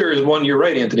Shelter is one, you're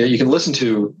right, Anthony, you can listen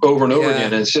to over and over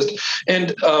again. And it's just,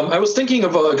 and I was thinking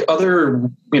of other,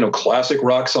 classic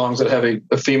rock songs that have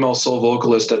a female soul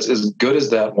vocalist that's as good as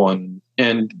that one.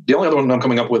 And the only other one I'm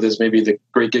coming up with is maybe The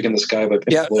Great Gig in the Sky by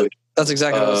Pink Floyd. That's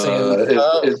exactly what I was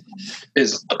saying.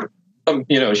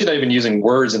 She's not even using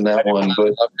words in that one.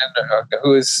 But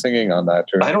who is singing on that?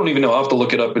 I don't even know. I'll have to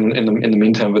look it up in the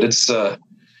meantime. But it's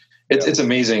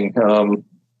amazing.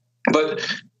 But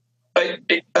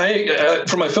I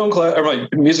for my film class or my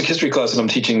music history class that I'm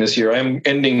teaching this year, I'm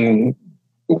probably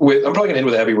going to end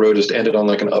with Abbey Road, just to end it on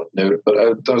like an up note. But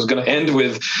I was going to end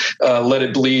with Let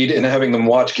It Bleed and having them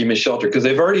watch Gimme Shelter because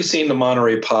they've already seen the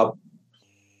Monterey Pop.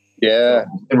 Yeah.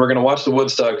 And we're going to watch the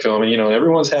Woodstock film, and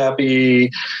everyone's happy.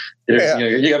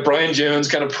 You got Brian Jones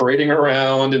kind of parading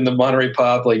around in the Monterey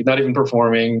Pop, like not even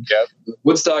performing. Yep.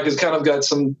 Woodstock has kind of got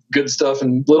some good stuff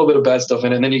and a little bit of bad stuff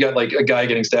in it. And then you got like a guy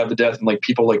getting stabbed to death and like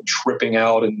people like tripping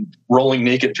out and rolling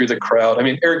naked through the crowd. I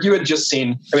mean, Eric, you had just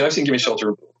seen, I've seen Gimme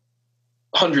Shelter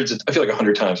I feel like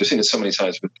 100 times. I've seen it so many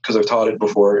times because I've taught it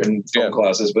before in film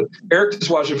classes. But Eric just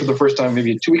watched it for the first time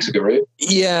maybe 2 weeks ago, right?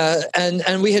 Yeah,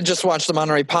 and we had just watched the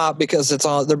Monterey Pop because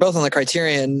they're both on the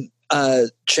Criterion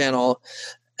channel,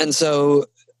 and so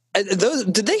those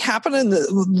did they happen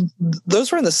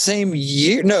those were in the same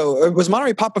year? No, was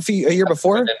Monterey Pop a year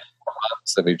before? Within 4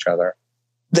 months of each other.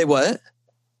 They what?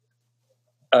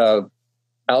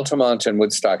 Altamont and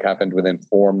Woodstock happened within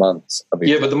 4 months of each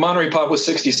other. Yeah, but the Monterey Pop was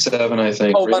 67, I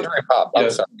think. Oh, right? Monterey Pop. Yeah.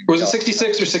 Was it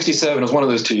 66 or 67? It was one of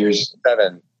those 2 years.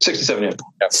 67, yeah.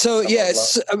 So,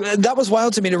 that was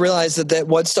wild to me to realize that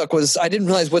Woodstock I didn't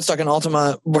realize Woodstock and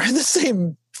Altamont were in the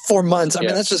same 4 months. I mean,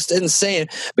 that's just insane.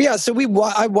 But yeah, so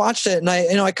I watched it and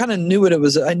I kind of knew what it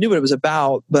was. I knew what it was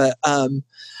about, but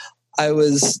I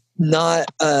was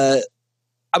not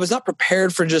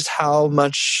prepared for just how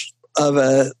much of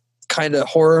a kind of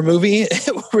horror movie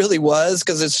it really was,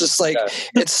 because it's just like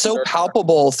it's so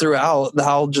palpable throughout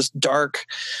how just dark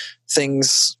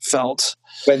things felt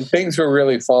when things were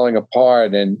really falling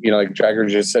apart. And like Jagger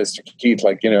just says to Keith,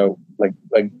 like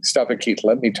stop it, Keith,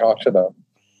 let me talk to them,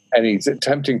 and he's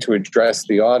attempting to address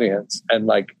the audience, and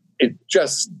like it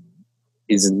just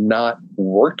is not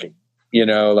working,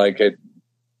 like it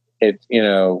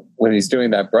when he's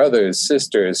doing that, brothers,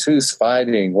 sisters, who's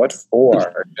fighting, what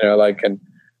for, and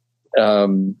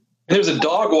there's a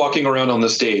dog walking around on the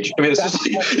stage. I mean,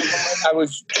 I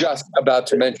was just about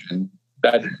to mention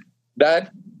that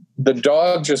the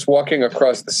dog just walking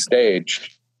across the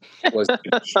stage was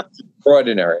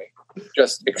extraordinary,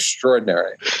 just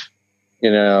extraordinary.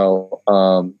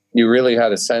 You really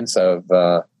had a sense of,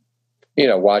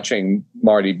 watching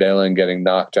Marty Balin getting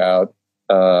knocked out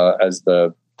as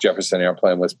the Jefferson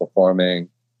Airplane was performing,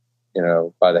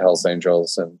 by the Hells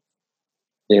Angels. And,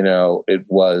 it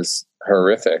was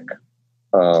horrific.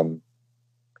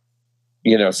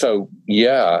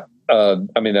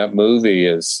 That movie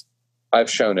is, I've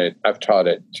shown it, I've taught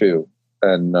it too.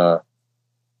 And,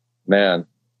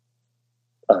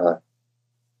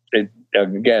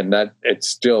 it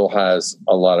still has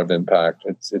a lot of impact.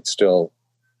 It's still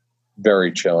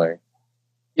very chilling.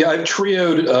 Yeah, I've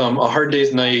trioed A Hard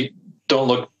Day's Night, Don't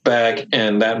Look Back,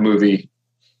 and that movie.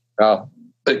 Oh,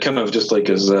 it kind of just like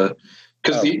is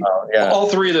because all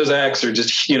three of those acts are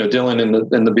just Dylan and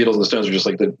the Beatles and the Stones are just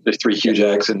like the three huge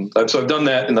acts, and so I've done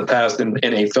that in the past in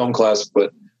a film class,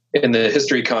 but in the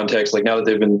history context, like now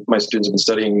that my students have been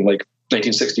studying like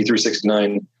 1960 through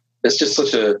 69, it's just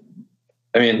such a.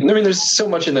 I mean, there's so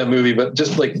much in that movie, but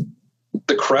just like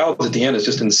the crowds at the end is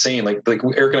just insane. Like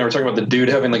Eric and I were talking about the dude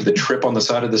having like the trip on the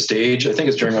side of the stage. I think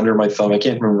it's during Under My Thumb. I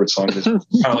can't remember what song it is. Kind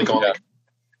of like all.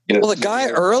 Well, the guy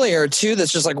earlier too,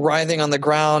 that's just like writhing on the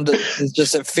ground.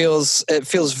 It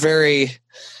feels very.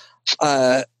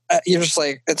 You're just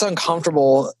like, it's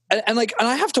uncomfortable, and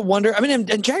I have to wonder. I mean,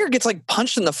 and Jagger gets like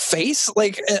punched in the face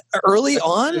like early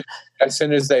on. As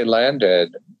soon as they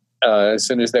landed, as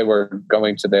soon as they were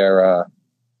going to their,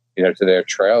 to their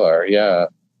trailer, yeah,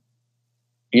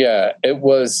 it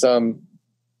was. The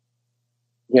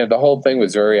whole thing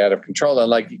was very out of control, and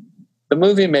like the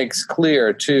movie makes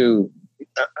clear too.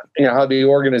 How the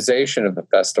organization of the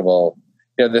festival,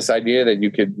 this idea that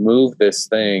you could move this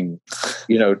thing,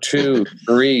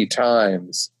 2-3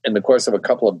 times in the course of a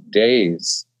couple of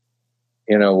days,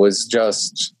 was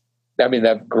just,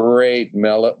 that great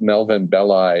Melvin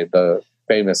Belli, the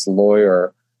famous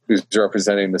lawyer who's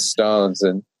representing the Stones,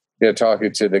 and,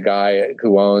 talking to the guy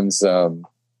who owns, the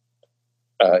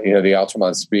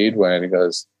Altamont Speedway, and he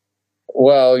goes,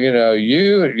 well, you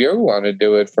want to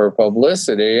do it for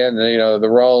publicity, and the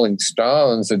Rolling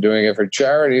Stones are doing it for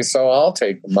charity, so I'll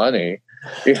take the money.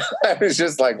 I was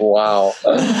just like, wow,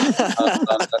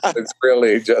 it's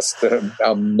really just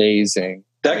amazing.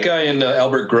 That guy and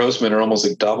Albert Grossman are almost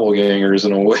like doppelgangers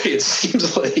in a way. It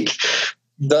seems like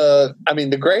the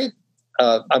great,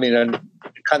 and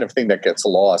kind of thing that gets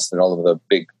lost in all of the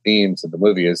big themes of the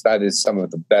movie is some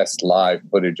of the best live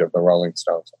footage of the Rolling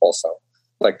Stones also.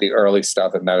 Like the early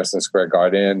stuff at Madison Square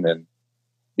Garden, and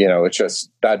it's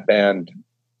just that band.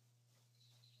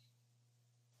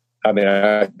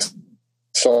 I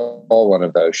saw one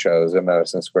of those shows at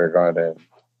Madison Square Garden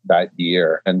that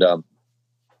year, and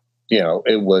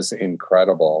it was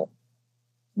incredible.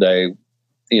 They,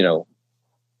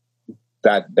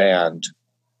 that band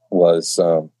was,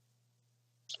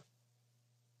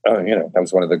 that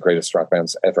was one of the greatest rock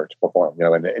bands ever to perform,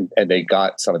 and they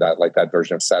got some of that, like that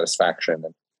version of Satisfaction.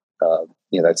 And,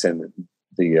 that's in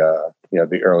the,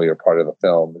 the earlier part of the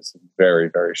film is very,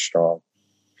 very strong.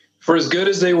 For as good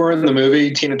as they were in the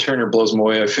movie, Tina Turner blows me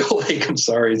away. I feel like, I'm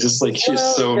sorry. It's just like, she's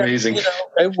so amazing.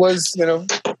 It was,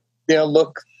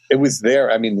 look, it was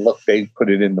there. I mean, look, they put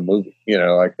it in the movie,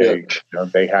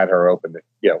 they had her open it.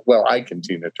 Yeah. Well, Ike and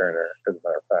Tina Turner, as a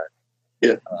matter of fact.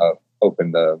 Yeah.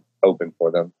 Open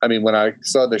for them. I mean, when I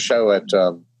saw the show at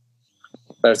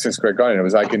Madison Square Garden, it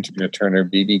was Ike and Tina Turner,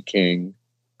 B.B. King,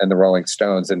 and the Rolling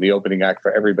Stones, and the opening act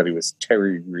for everybody was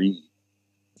Terry Reid.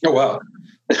 Oh wow!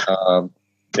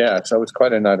 So it was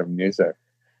quite a night of music.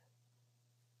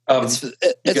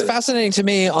 It's fascinating to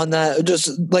me on that.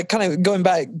 Just like kind of going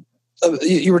back,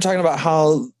 you were talking about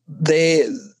how they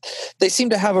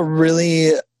seem to have a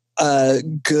really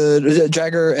good.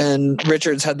 Jagger and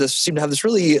Richards seem to have this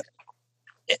really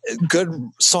good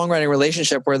songwriting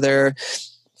relationship where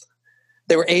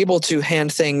they were able to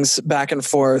hand things back and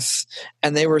forth,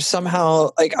 and they were somehow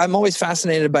like, I'm always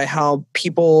fascinated by how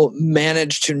people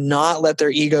manage to not let their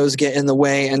egos get in the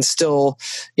way and still,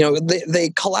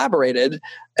 they collaborated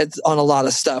on a lot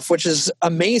of stuff, which is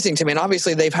amazing to me. And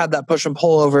obviously they've had that push and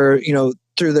pull over,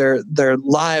 through their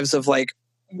lives of like,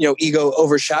 ego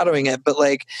overshadowing it. But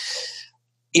like,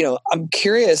 I'm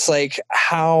curious, like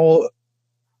how,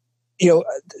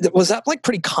 was that like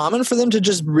pretty common for them to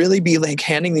just really be like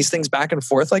handing these things back and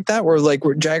forth like that, where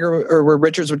Jagger or where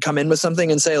Richards would come in with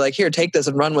something and say like, here, take this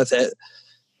and run with it?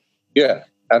 Yeah,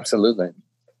 absolutely.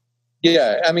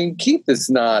 Yeah. I mean, Keith is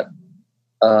not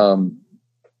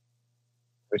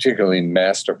particularly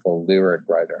masterful lyric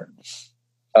writer.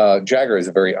 Jagger is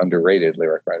a very underrated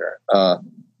lyric writer.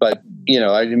 But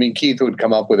Keith would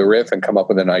come up with a riff and come up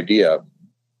with an idea.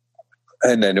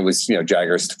 and then it was,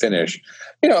 Jagger's to finish.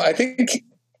 I think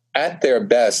at their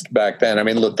best back then, I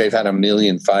mean, look, they've had a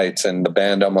million fights and the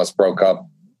band almost broke up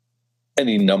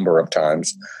any number of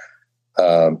times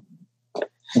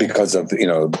because of,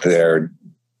 their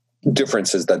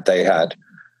differences that they had.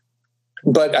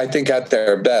 But I think at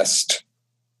their best,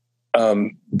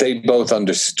 they both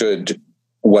understood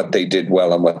what they did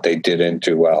well and what they didn't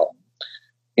do well.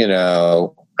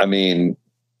 I mean,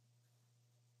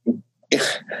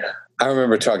 I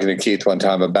remember talking to Keith one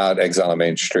time about Exile on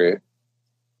Main Street.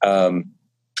 And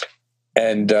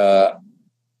I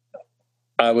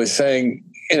was saying,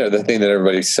 the thing that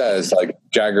everybody says, like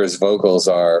Jagger's vocals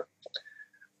are,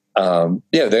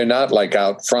 they're not like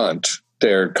out front.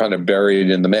 They're kind of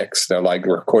buried in the mix. They're like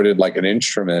recorded like an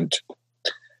instrument.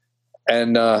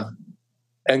 And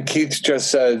Keith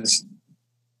just says,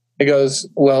 he goes,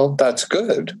 well, that's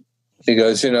good. He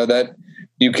goes, that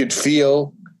you could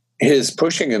feel his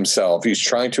pushing himself. He's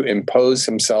trying to impose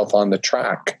himself on the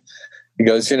track. He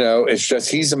goes, it's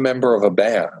just, he's a member of a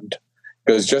band.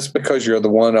 He goes, just because you're the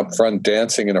one up front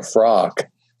dancing in a frock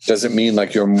doesn't mean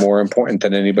like you're more important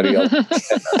than anybody else.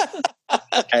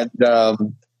 And,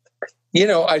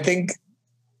 I think,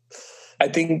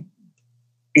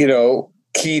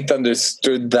 Keith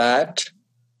understood that.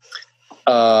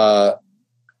 I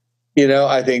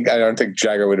don't think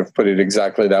Jagger would have put it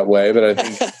exactly that way, but I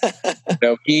think,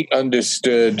 he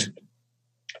understood.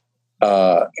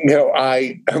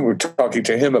 I were talking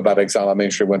to him about Exile on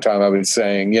Main Street one time. I was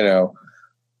saying,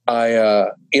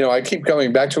 I keep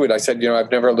coming back to it. I said,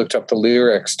 I've never looked up the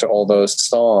lyrics to all those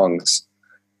songs.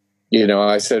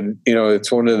 I said,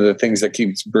 it's one of the things that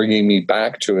keeps bringing me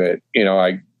back to it.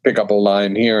 I pick up a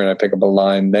line here and I pick up a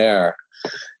line there.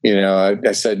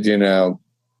 I said,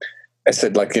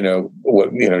 like,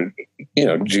 what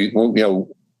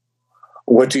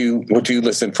do you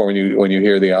listen for when you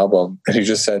hear the album? And he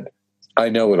just said, I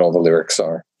know what all the lyrics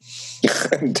are.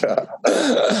 And,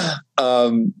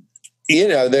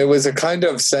 there was a kind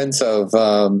of sense of,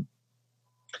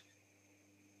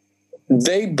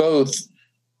 they both,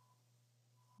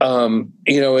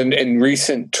 in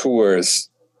recent tours,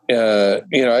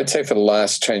 I'd say for the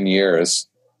last 10 years,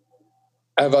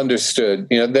 I've understood,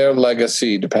 their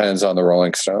legacy depends on the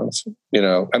Rolling Stones.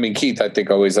 Keith, I think,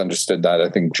 always understood that. I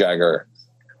think Jagger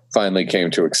finally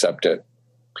came to accept it.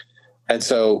 And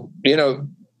so,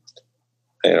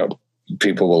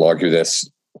 people will argue this,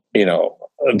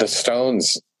 the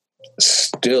Stones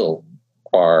still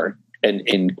are an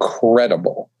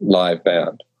incredible live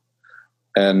band.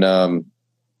 And, how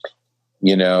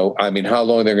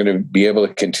long they're going to be able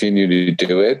to continue to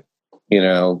do it.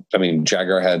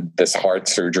 Jagger had this heart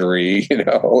surgery,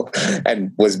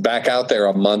 and was back out there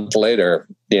a month later,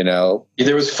 There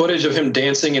was footage of him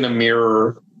dancing in a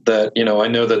mirror that, I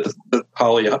know that the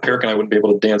Holly, Eric and I wouldn't be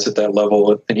able to dance at that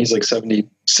level. And he's like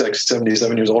 76,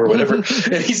 77 years old or whatever.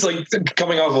 And he's like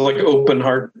coming off of like open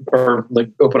heart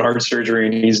surgery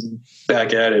and he's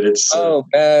back at it. It's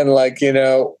man,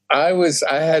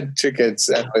 I had tickets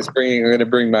and I was going to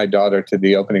bring my daughter to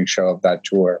the opening show of that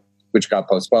tour, which got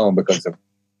postponed because of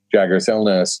Jagger's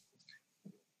illness.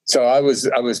 So I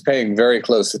was paying very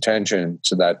close attention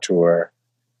to that tour.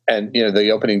 And, the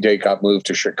opening date got moved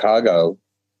to Chicago.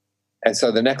 And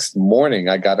so the next morning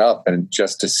I got up and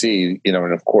just to see,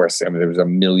 and of course, there was a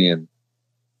million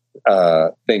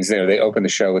things there. They opened the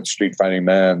show with Street Fighting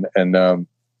Man. And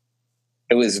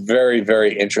it was very,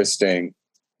 very interesting,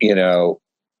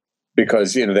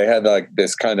 because, they had like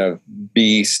this kind of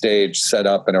B stage set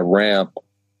up and a ramp.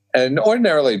 And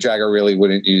ordinarily Jagger really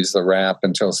wouldn't use the ramp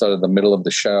until sort of the middle of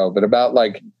the show. But about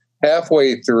like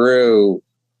halfway through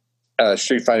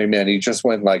Street Fighting Man, he just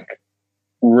went like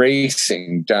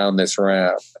racing down this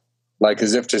ramp, like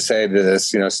as if to say to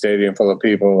this, stadium full of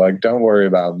people, like, don't worry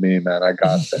about me, man, I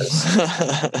got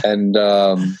this. And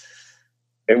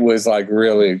it was like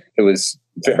really, it was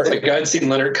very. Like I'd seen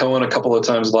Leonard Cohen a couple of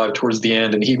times live towards the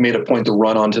end, and he made a point to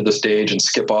run onto the stage and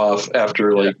skip off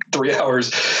after like 3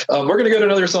 hours. We're going to go to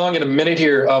another song in a minute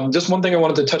here. Just one thing I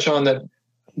wanted to touch on that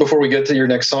before we get to your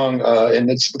next song, and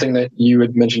it's the thing that you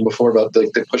had mentioned before about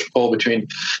the push-pull between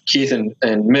Keith and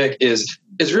Mick is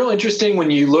real interesting when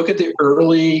you look at the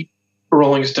early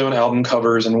Rolling Stone album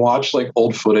covers and watch like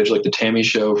old footage, like the Tammy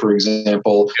Show, for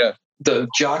example. Yeah. The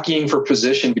jockeying for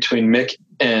position between Mick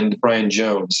and Brian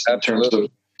Jones. Absolutely. In terms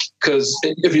of, because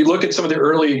if you look at some of the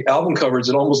early album covers,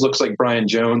 it almost looks like Brian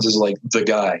Jones is like the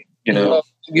guy, Well,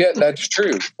 yeah, that's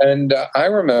true. And I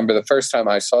remember the first time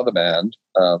I saw the band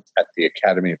at the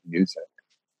Academy of Music,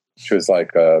 which was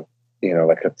like a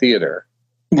theater.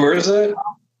 Where is it?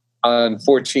 On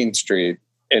 14th Street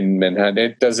in Manhattan.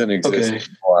 It doesn't exist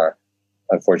anymore.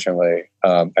 unfortunately.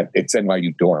 It's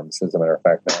NYU dorms, as a matter of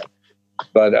fact, now.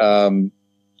 But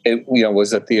it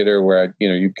was a theater where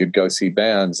you could go see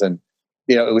bands, and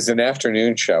it was an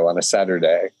afternoon show on a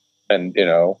Saturday, and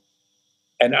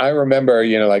and I remember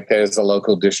like there's a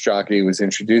local disc jockey who was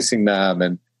introducing them,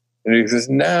 and he says,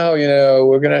 now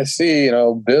we're gonna see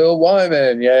Bill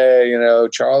Wyman, yay,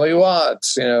 Charlie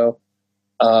Watts,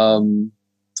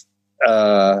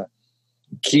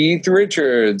 Keith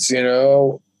Richards,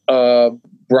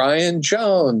 Brian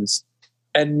Jones,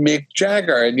 and Mick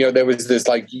Jagger. And, there was this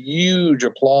like huge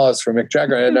applause for Mick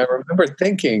Jagger. And I remember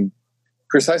thinking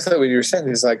precisely what you were saying.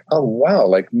 It's like, oh, wow,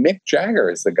 like Mick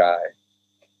Jagger is the guy.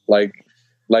 Like,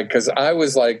 cause I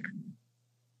was like,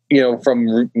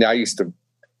 I used to,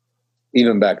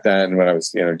 even back then when I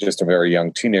was, just a very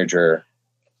young teenager,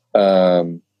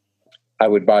 I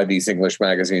would buy these English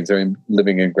magazines. I mean,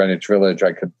 living in Greenwich Village,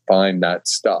 I could find that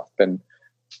stuff. And,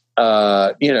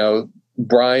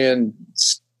 Brian,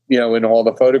 in all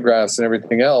the photographs and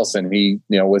everything else. And he,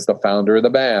 was the founder of the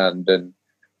band. And,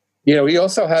 he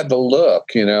also had the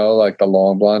look, like the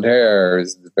long blonde hair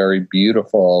is very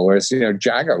beautiful. Whereas,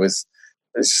 Jagger was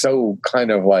so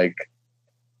kind of like,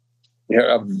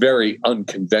 a very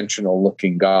unconventional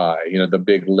looking guy, the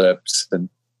big lips and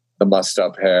the mussed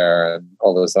up hair and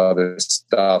all those other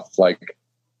stuff. Like,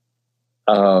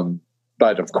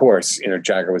 but of course,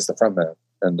 Jagger was the frontman.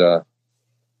 And,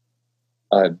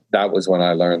 that was when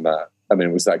I learned that. I mean,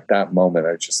 it was like that moment.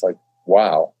 I was just like,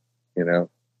 wow,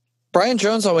 Brian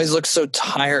Jones always looks so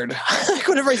tired. Like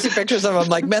whenever I see pictures of him, I'm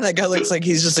like, man, that guy looks like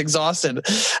he's just exhausted.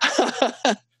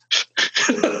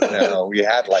 We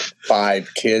had like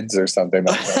 5 kids or something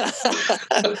like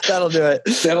that. That'll do it.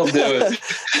 That'll do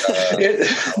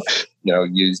it.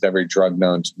 Used every drug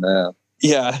known to man.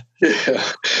 Yeah.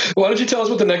 Why don't you tell us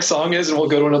what the next song is, and we'll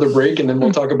go to another break, and then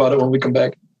we'll talk about it when we come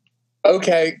back.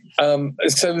 Okay.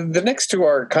 So the next two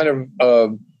are kind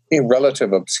of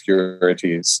relative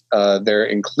obscurities. They're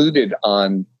included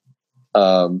on,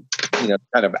 kind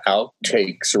of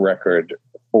outtakes record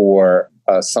for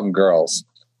Some Girls.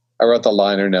 I wrote the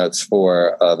liner notes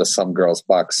for the Some Girls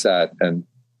box set, and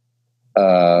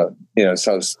so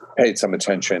I paid some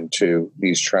attention to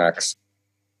these tracks.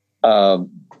 And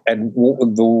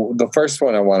the first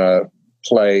one I want to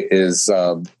play is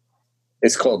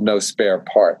it's called No Spare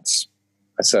Parts.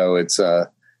 So it's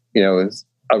it's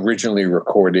originally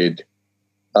recorded,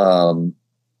 I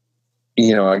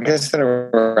guess in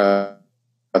around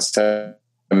 77,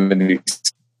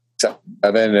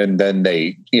 and then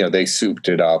they souped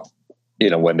it up,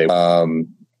 when they,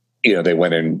 they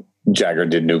went and Jagger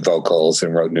did new vocals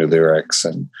and wrote new lyrics,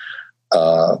 and,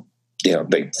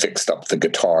 they fixed up the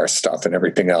guitar stuff and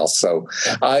everything else. So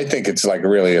I think it's like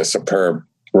really a superb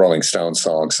Rolling Stones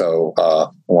song. So I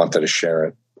wanted to share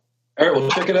it. All right, we'll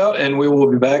check it out, and we will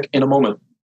be back in a moment.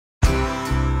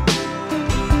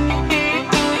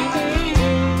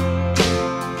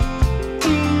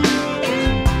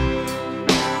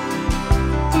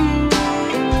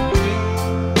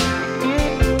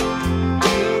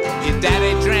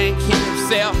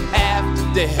 Half to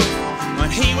death when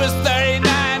he was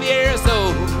 39 years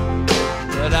old.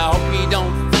 But I hope you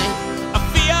don't think I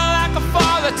feel like a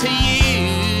father to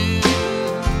you.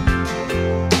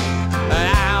 And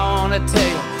I want to tell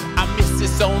you, I miss you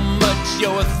so much.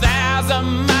 You're 1,000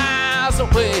 miles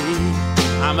away.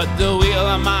 I'm at the wheel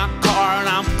of my car and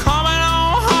I'm coming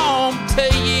on home to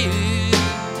you.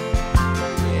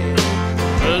 Yeah.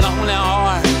 Lonely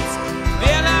hearts,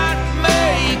 they're not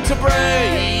made to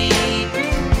break.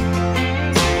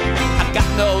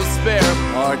 No spare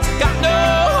parts, got no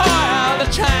oil to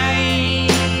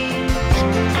change.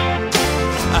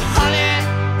 Honey,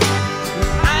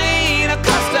 I ain't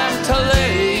accustomed to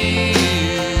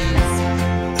lose.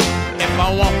 If I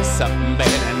want something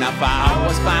bad enough, I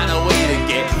always find a way to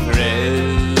get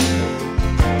through.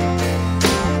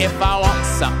 If I want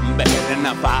something bad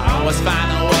enough, I always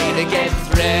find a way to get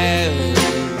through.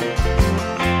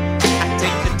 I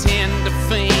take the tender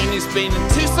thing he's been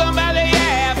to somebody else.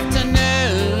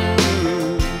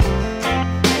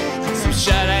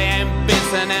 Shut I am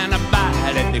busting and a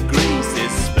bite at the greasy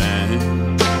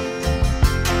spoon.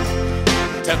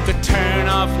 Took a turn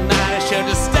off night, I should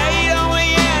have stayed on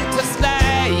the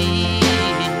interstate.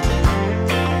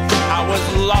 I was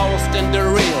lost and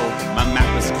derailed, my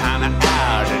map was kinda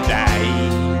out of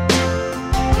date.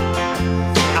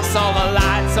 I saw the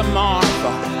lights of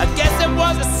Marfa, I guess it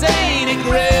was a scenic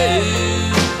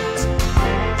route.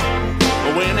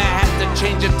 But when I had to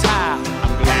change a tire,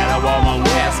 glad I wore my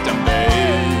western boots.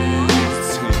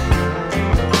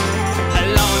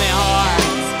 Lonely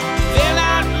hearts, they're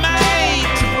not made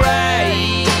to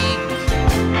break.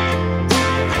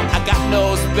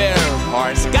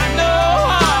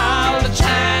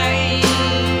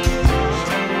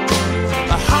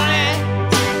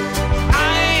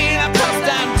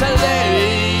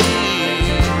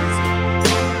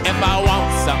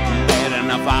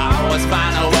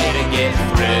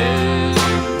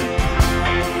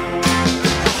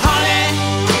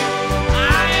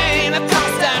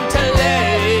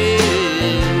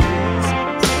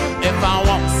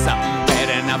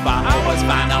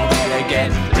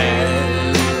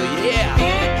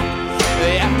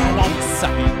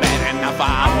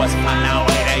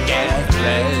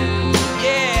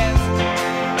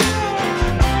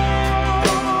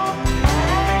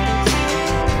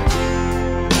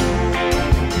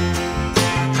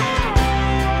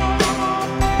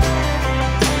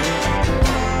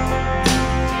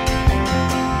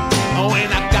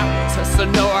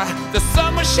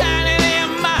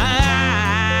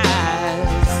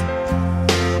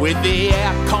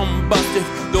 busted,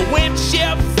 the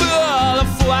windshield full of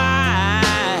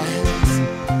flies.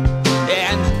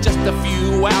 And just a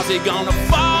few hours, you're gonna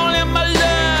fall in my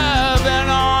loving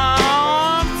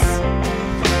arms.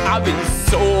 I've been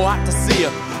so hot to see you.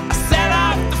 I set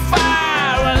off the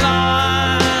fire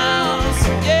alarms.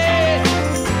 Yeah,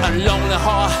 a lonely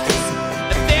heart,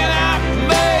 a thing I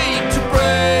made to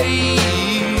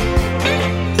break.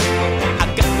 I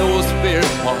got no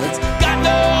spirit parts, got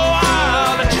no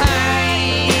heart to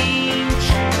change.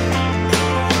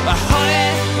 But honey,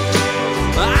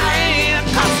 I ain't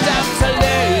accustomed to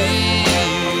lose.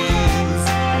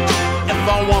 If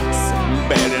I want something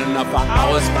bad enough, I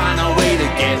always find a way to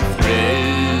get through.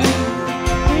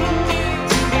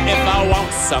 If I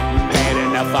want something bad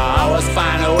enough, I always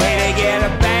find a way to get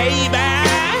it, baby.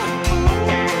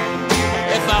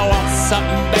 If I want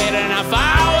something bad enough, I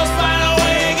always find a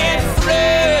way to get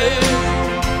through.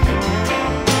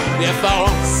 If I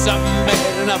want something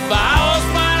bad enough, I always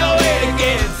find a way to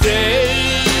get through.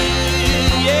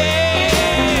 Yeah,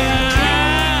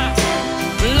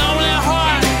 lonely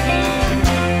heart,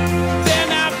 they're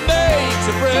not made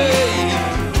to break.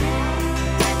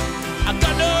 I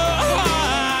got no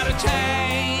heart to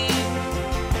change.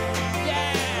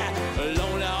 Yeah,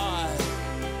 lonely heart,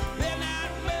 they're not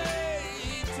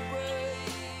made to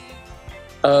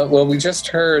break. Well, we just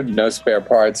heard No Spare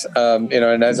Parts. And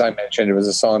as I mentioned, it was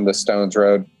a song the Stones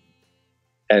wrote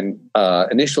and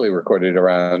initially recorded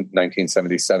around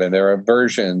 1977. There are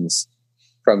versions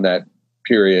from that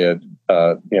period,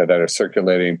 that are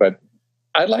circulating. But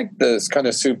I like this kind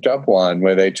of souped up one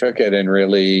where they took it and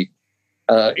really,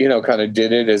 kind of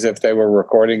did it as if they were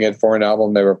recording it for an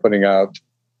album they were putting out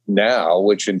now,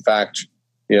 which in fact,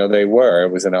 they were.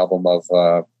 It was an album of,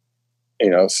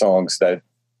 songs that,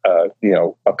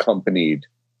 accompanied,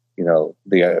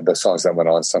 the songs that went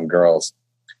on Some Girls.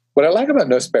 What I like about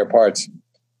No Spare Parts,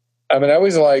 I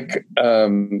always like,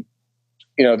 the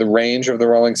range of the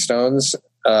Rolling Stones,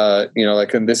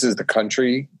 and this is the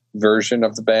country version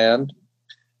of the band.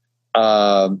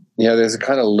 There's a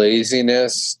kind of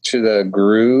laziness to the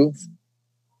groove.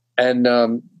 And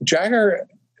Jagger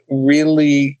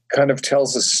really kind of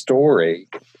tells a story.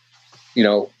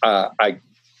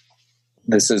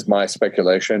 This is my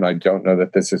speculation. I don't know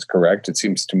that this is correct. It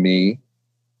seems to me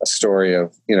a story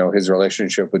of, his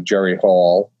relationship with Jerry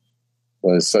Hall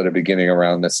was sort of beginning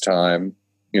around this time.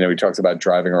 He talks about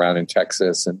driving around in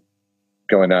Texas and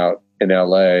going out in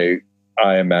LA,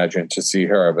 I imagine, to see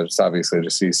her, but it's obviously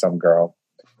to see some girl.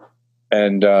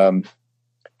 And,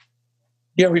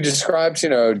 he describes,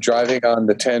 driving on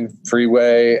the 10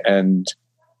 freeway and,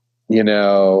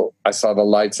 I saw the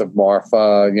lights of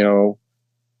Marfa,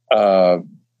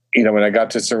 when I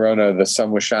got to Serona, the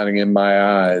sun was shining in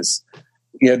my eyes.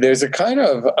 There's a kind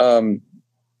of,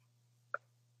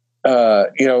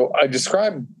 I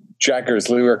describe Jagger's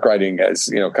lyric writing as,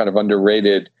 kind of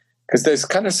underrated because there's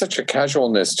kind of such a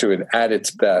casualness to it at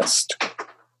its best.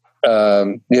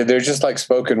 They're just like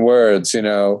spoken words,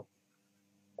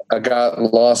 I got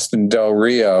lost in Del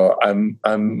Rio.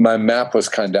 My map was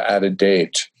kind of out of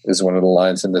date is one of the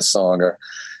lines in this song. Or,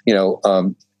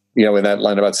 in that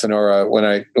line about Sonora, when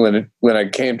I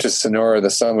came to Sonora, the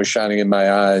sun was shining in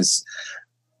my eyes.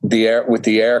 The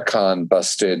air con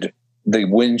busted, the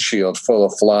windshield full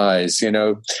of flies. You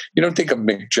don't think of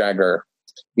Mick Jagger,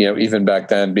 even back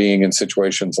then being in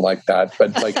situations like that,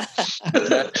 but like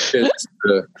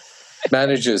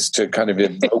manages to kind of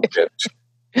evoke it.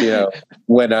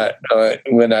 When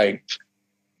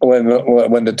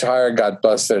the tire got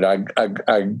busted, I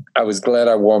was glad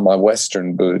I wore my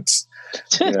Western boots.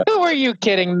 Who are you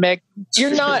kidding, Mick?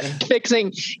 You're not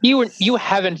fixing. You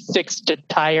haven't fixed a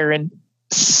tire in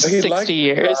 60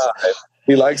 years.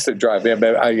 He likes to drive. Yeah,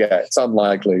 it's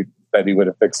unlikely that he would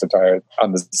have fixed a tire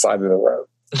on the side of the road.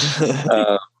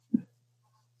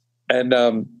 And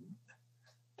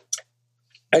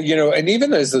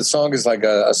even as the song is like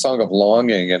a song of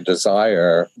longing and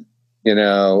desire,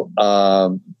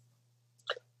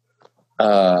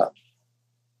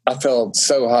 I felt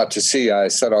so hot to see. I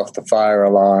set off the fire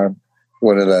alarm.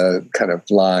 One of the kind of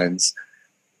lines,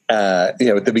 at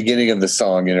the beginning of the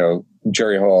song,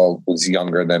 Jerry Hall was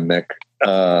younger than Mick.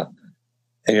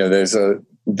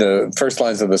 The first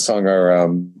lines of the song are,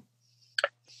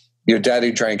 your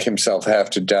daddy drank himself half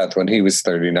to death when he was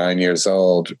 39 years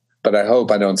old, but I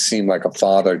hope I don't seem like a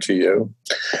father to you.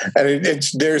 And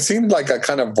there seemed like a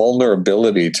kind of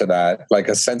vulnerability to that, like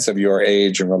a sense of your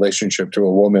age in relationship to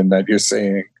a woman that you're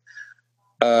seeing.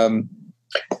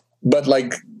 But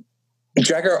like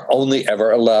Jagger only ever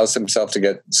allows himself to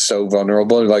get so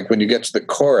vulnerable. Like when you get to the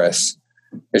chorus,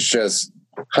 it's just,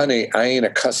 honey, I ain't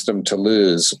accustomed to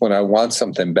lose. When I want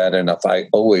something bad enough, I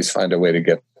always find a way to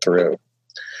get through.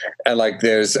 And like,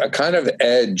 there's a kind of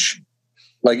edge,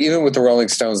 like even with the Rolling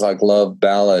Stones, like love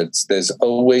ballads, there's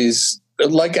always,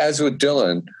 like as with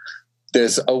Dylan,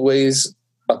 there's always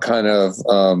a kind of,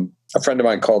 a friend of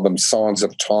mine called them songs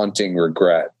of taunting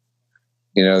regret.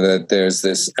 You know, that there's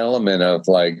this element of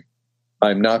like,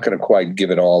 I'm not going to quite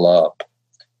give it all up.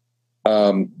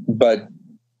 But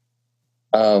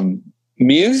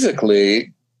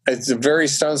musically, it's a very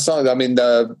Stones song. I mean,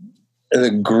 the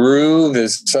groove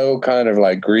is so kind of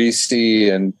like greasy,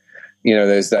 and you know,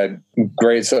 there's that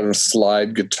great sort of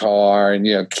slide guitar, and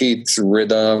you know, Keith's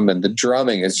rhythm, and the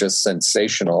drumming is just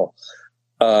sensational.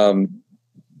 And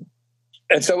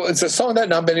so it's a song that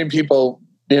not many people,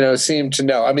 you know, seem to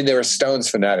know. I mean, there are Stones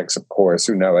fanatics, of course,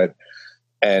 who know it.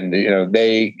 And, you know,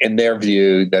 they, in their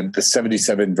view, that the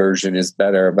 77 version is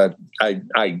better, but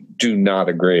I do not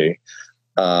agree.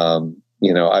 You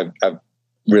know, I've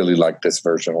really liked this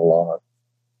version a lot.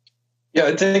 Yeah,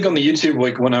 I think on the YouTube,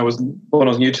 like when I was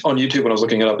on YouTube, when I was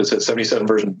looking it up, it said 77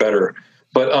 version better.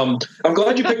 But I'm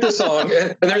glad you picked this song,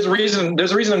 and there's a reason.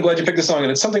 There's a reason I'm glad you picked this song,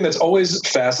 and it's something that's always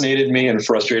fascinated me and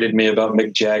frustrated me about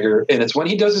Mick Jagger. And it's when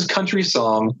he does his country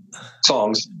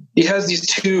songs, he has these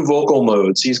two vocal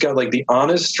modes. He's got like the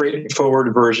honest,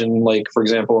 straightforward version, like for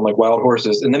example, in like Wild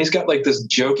Horses, and then he's got like this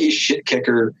jokey shit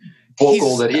kicker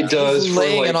vocal that he does he's for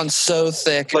laying like, it on so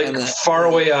thick, like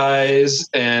Faraway Eyes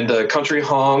and Country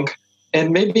Honk,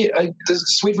 and maybe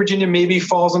Sweet Virginia maybe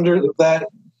falls under that.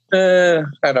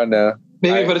 I don't know.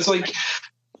 Maybe, but it's like,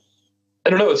 I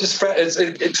don't know. It's just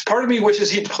it's part of me wishes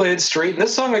he'd played straight. And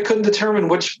this song, I couldn't determine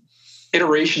which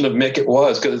iteration of Mick it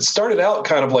was, because it started out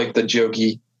kind of like the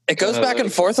jokey. It goes back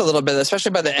and forth a little bit, especially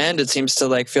by the end. It seems to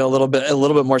like feel a little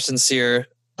bit more sincere.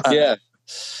 Yeah.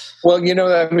 Well, you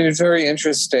know, I mean, it's very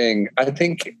interesting. I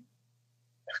think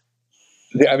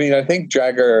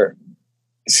Jagger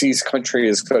sees country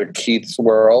as kind of Keith's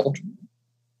world,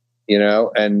 you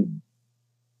know, and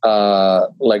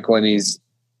like when he's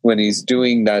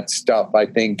doing that stuff, I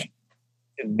think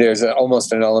there's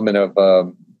almost an element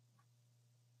of,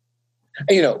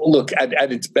 you know, look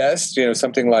at its best, you know,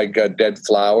 something like Dead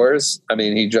Flowers. I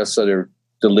mean, he just sort of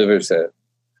delivers it.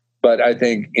 But I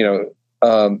think, you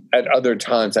know, at other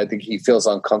times, I think he feels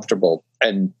uncomfortable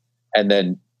and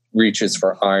then reaches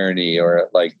for irony or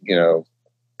like, you know,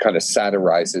 kind of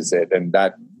satirizes it. And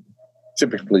that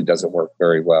typically doesn't work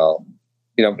very well.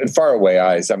 You know, in Faraway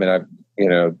Eyes, I mean, you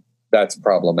know, that's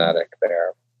problematic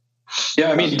there.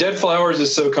 Yeah, I mean, Dead Flowers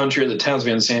is so country that Townes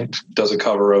Van Sant does a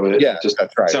cover of it. Yeah, just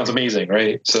that's right. Sounds amazing,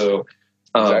 right? So,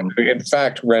 exactly. In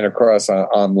fact, ran across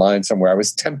online somewhere. I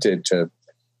was tempted to,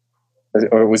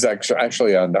 or it was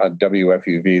actually on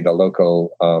WFUV, the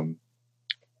local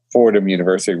Fordham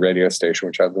University radio station,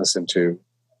 which I listen to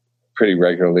pretty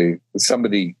regularly.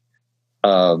 Somebody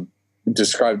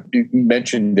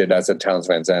mentioned it as a Townes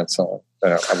Van Sant song.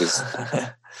 I was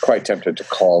quite tempted to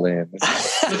call in.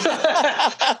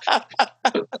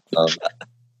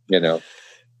 You know,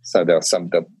 so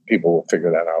the people will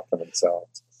figure that out for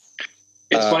themselves.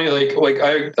 It's funny, like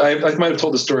I might have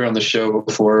told the story on the show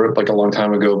before, like a long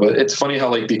time ago, but it's funny how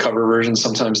like the cover versions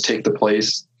sometimes take the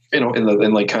place, you know,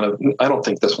 in like kind of, I don't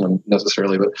think this one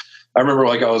necessarily, but I remember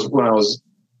like when I was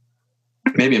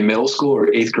maybe in middle school or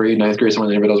 8th grade, 9th grade,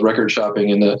 somewhere in there, but I was record shopping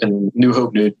in New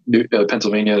Hope,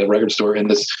 Pennsylvania, at a record store, and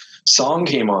this song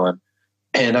came on,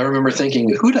 and I remember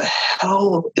thinking, who the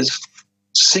hell is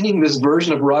singing this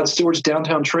version of Rod Stewart's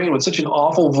Downtown Train with such an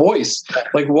awful voice?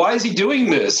 Like, why is he doing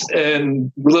this?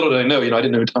 And little did I know, you know, I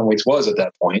didn't know who Tom Waits was at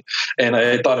that point, and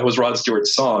I thought it was Rod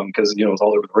Stewart's song because, you know, it was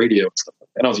all over the radio and stuff,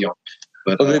 and I was young.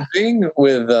 But the thing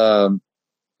with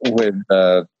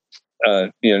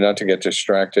you know, not to get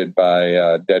distracted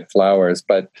by Dead Flowers,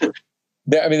 but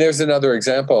I mean, there's another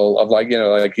example of like, you know,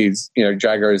 like he's, you know,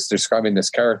 Jagger is describing this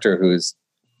character who's,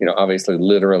 you know, obviously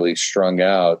literally strung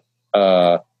out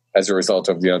as a result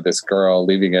of, you know, this girl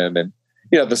leaving him. And,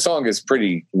 you know, the song is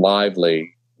pretty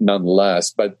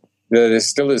nonetheless, but there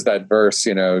still is that verse,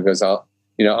 you know, it goes,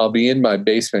 I'll be in my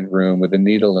basement room with a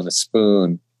needle and a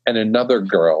spoon and another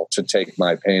girl to take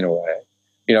my pain away.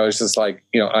 You know, it's just like,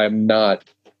 you know, I'm not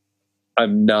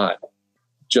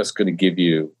just going to give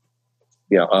you,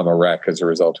 you know, I'm a wreck as a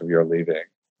result of your leaving,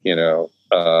 you know,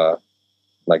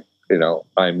 like, you know,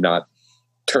 I'm not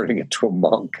turning into a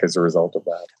monk as a result of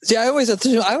that. See, I always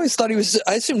thought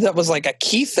I assumed that was like a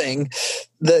Keith thing,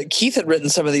 that Keith had written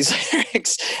some of these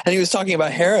lyrics and he was talking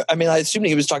about heroin. I mean, I assumed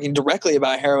he was talking directly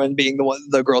about heroin being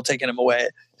the girl taking him away.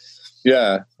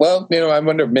 Yeah. Well, you know, I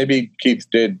wonder if maybe Keith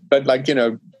did, but like, you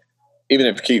know, even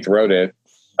if Keith wrote it,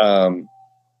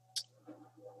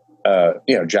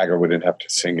 Jagger wouldn't have to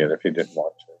sing it if he didn't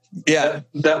want to. Yeah.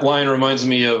 That line reminds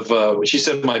me of she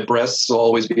said, "My breasts will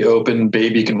always be open.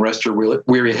 Baby can rest your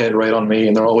weary head right on me.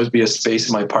 And there'll always be a space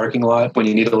in my parking lot when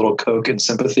you need a little Coke and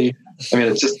sympathy." I mean,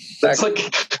 that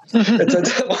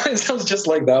line sounds just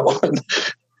like that one.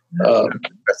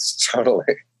 That's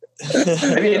totally.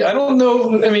 I mean, I don't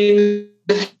know. I mean,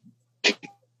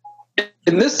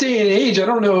 in this day and age, I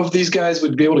don't know if these guys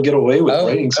would be able to get away with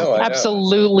writing something.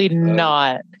 Absolutely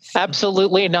not.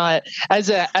 Absolutely not.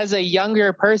 As a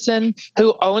younger person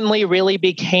who only really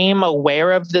became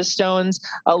aware of the Stones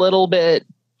a little bit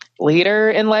later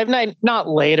in life, not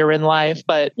later in life,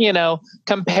 but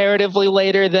comparatively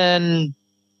later than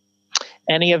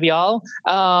any of y'all,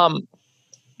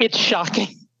 it's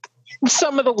shocking.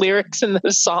 Some of the lyrics in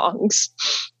the songs.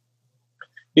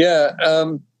 Yeah.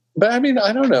 But I mean,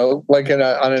 I don't know, like on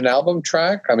an album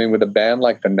track, I mean, with a band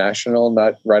like The National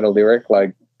not write a lyric,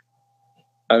 like,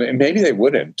 I mean, maybe they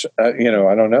wouldn't, I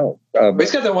don't know.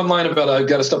 He's got that one line about, "I've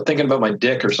got to stop thinking about my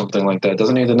dick," or something like that.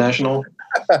 Doesn't he, The National?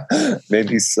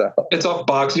 Maybe so. It's off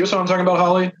Box. You know what I'm talking about,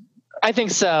 Holly? I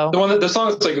think so. The song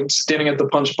that's like standing at the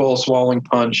punch bowl, swallowing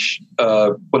punch,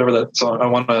 whatever that song. I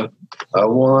wanna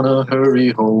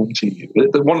hurry home to you.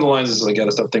 One of the lines is, "I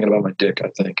gotta stop thinking about my dick," I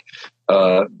think.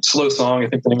 Slow Song, I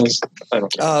think the name is. I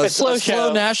don't know. It's Slow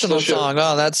National Song.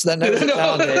 Oh, that never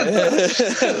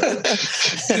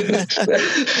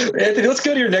Anthony, let's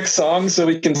go to your next song so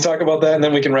we can talk about that, and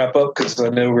then we can wrap up because I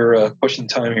know we're pushing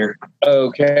time here.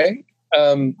 Okay.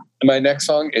 My next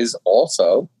song is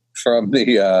also from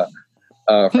the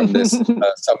from this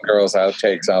Some Girls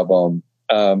Outtakes album,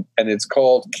 and it's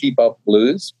called "Keep Up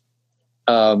Blues."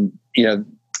 Maybe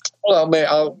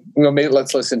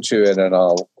let's listen to it, and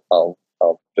I'll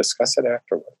discuss it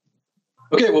afterward.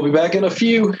 Okay, we'll be back in a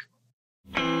few.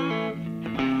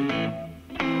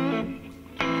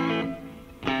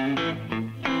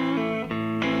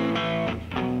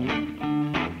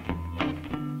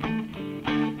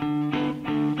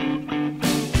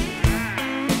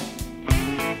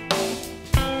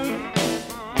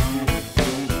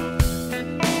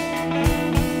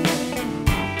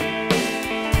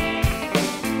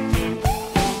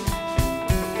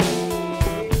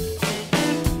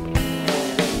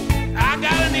 I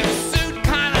got a new suit,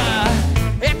 kinda.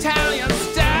 It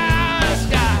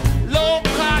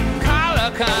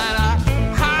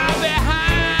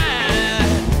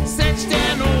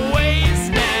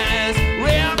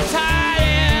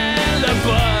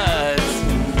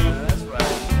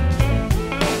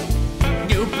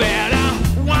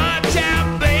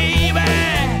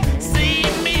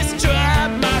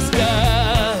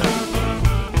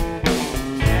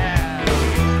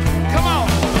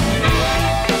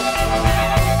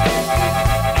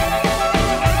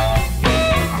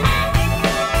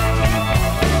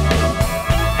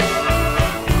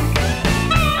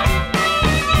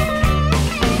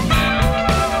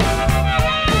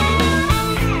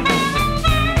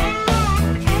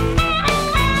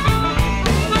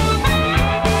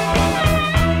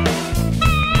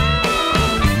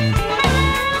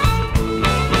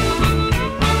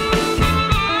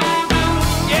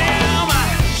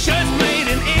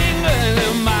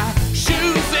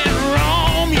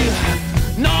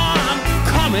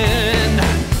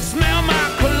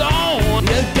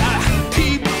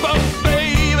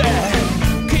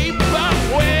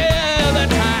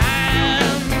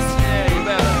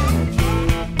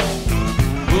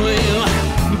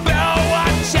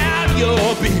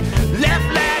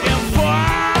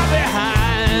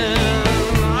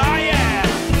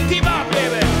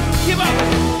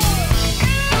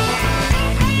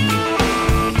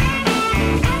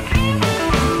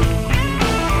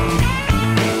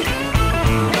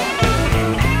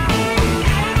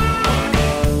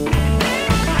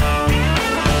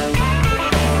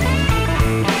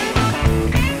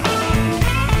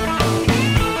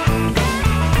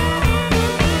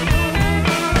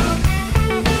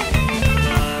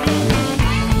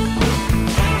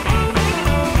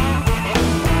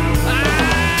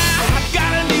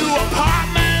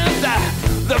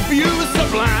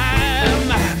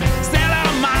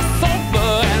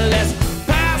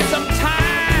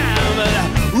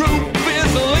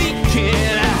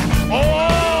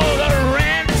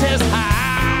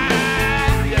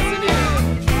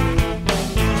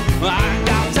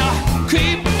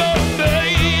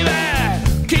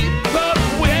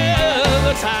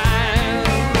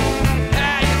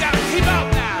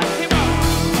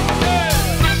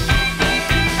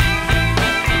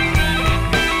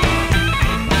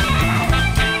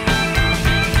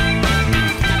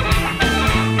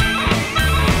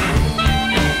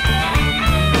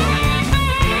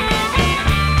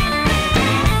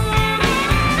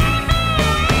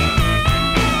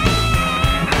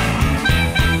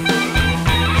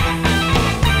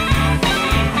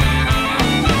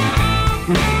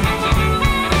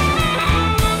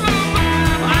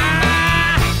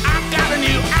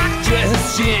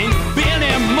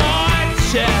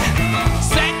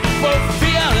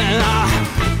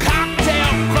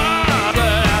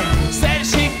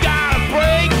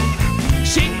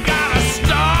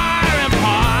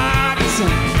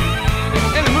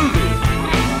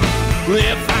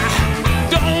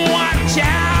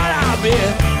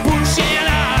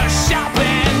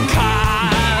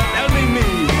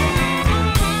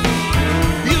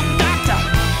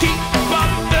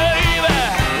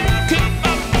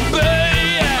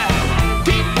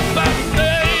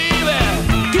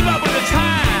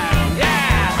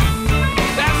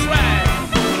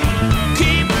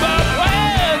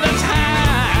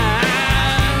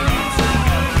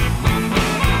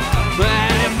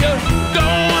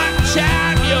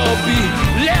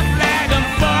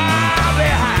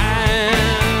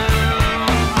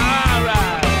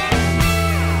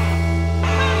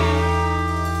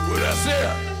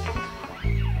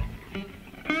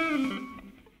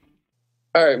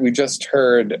All right, we just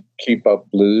heard Keep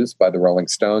Up Blues by the Rolling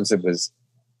Stones. It was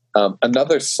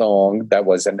another song that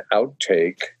was an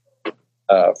outtake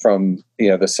from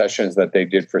the sessions that they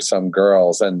did for Some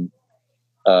Girls. And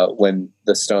when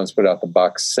the Stones put out the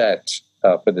box set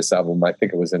for this album, I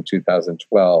think it was in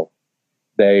 2012,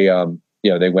 they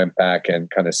went back and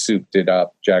kind of souped it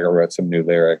up. Jagger wrote some new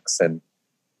lyrics, and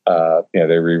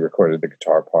they re-recorded the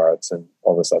guitar parts and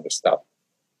all this other stuff.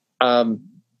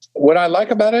 What I like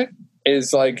about it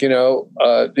is this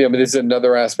is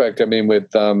another aspect. I mean,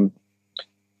 with No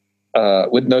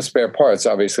Spare Parts,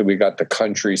 obviously we got the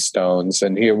country Stones,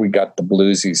 and here we got the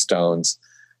bluesy Stones.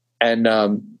 And,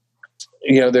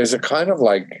 there's a kind of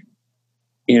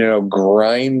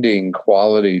grinding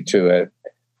quality to it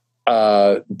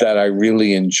that I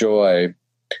really enjoy.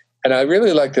 And I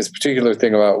really like this particular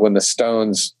thing about when the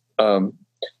Stones,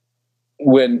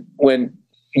 when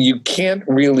you can't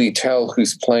really tell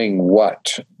who's playing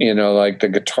what, the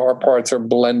guitar parts are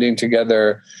blending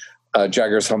together,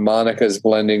 Jagger's harmonica is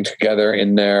blending together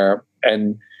in there,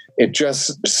 and it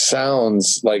just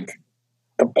sounds like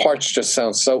the parts just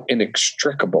sound so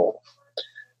inextricable.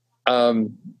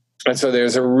 And so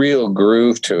there's a real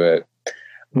groove to it.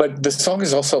 But the song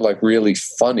is also really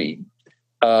funny.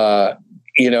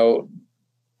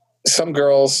 Some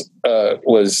Girls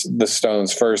was the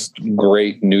Stones' first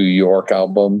great New York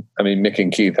album. I mean, Mick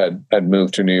and Keith had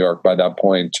moved to New York by that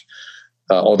point,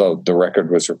 although the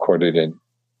record was recorded in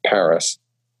Paris.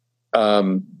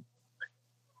 But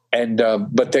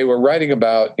they were writing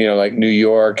about, New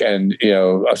York, and,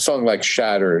 a song like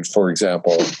Shattered, for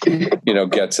example,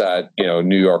 gets at,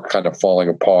 New York kind of falling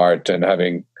apart and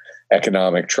having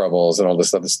economic troubles and all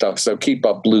this other stuff. So Keep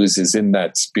Up Blues is in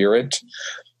that spirit.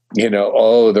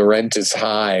 The rent is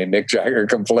high. Mick Jagger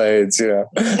complains, the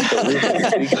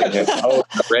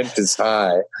rent is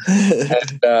high.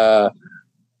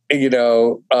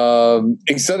 And,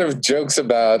 he sort of jokes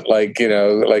about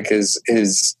his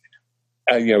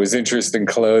interest in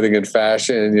clothing and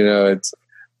fashion. You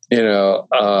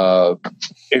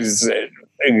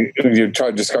try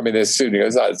to describe me this suit. He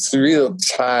goes, it's real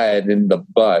tied in the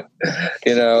butt,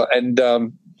 and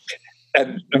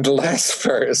the last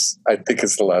verse, I think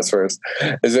it's the last verse,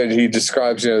 is that he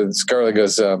describes, this girl, he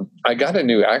goes, I got a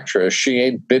new actress. She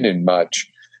ain't been in much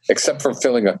except for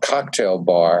filling a cocktail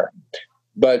bar.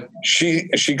 But she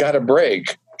got a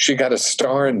break. She got a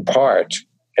starring part.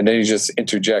 And then he just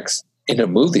interjects, in a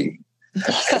movie.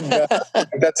 And,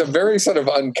 that's a very sort of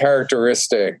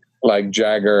uncharacteristic,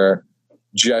 Jagger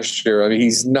gesture. I mean,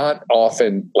 he's not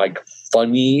often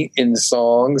funny in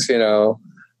songs, so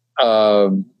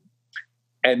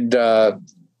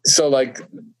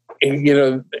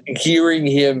hearing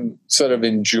him sort of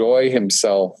enjoy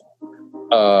himself,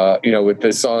 with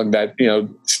this song that,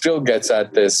 still gets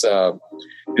at this,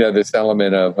 this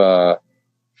element of,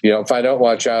 if I don't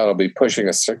watch out, I'll be pushing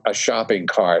a shopping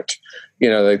cart,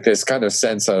 this kind of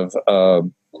sense of,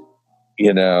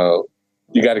 you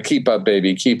got to keep up,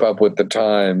 baby, keep up with the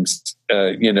times,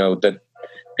 that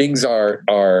things are,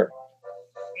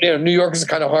 New York is a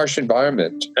kind of harsh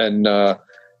environment, and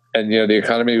the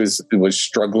economy was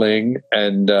struggling,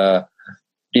 and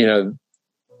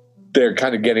they're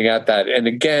kind of getting at that. And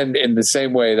again, in the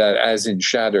same way that as in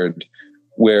Shattered,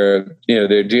 where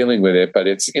they're dealing with it, but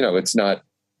it's not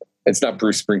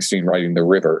Bruce Springsteen writing The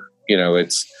River. They're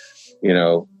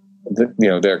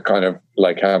kind of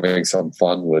having some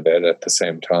fun with it at the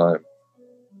same time.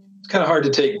 It's kind of hard to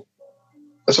take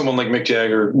someone like Mick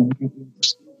Jagger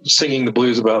singing the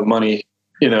blues about money,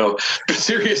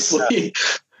 seriously.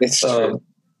 It's true.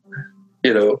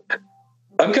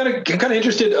 I'm kind of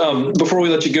interested. Before we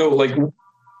let you go,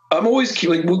 I'm always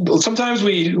sometimes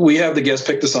we have the guest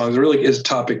pick the songs. It really is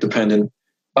topic dependent.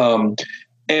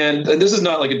 And this is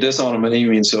not a diss on them in any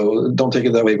means, so don't take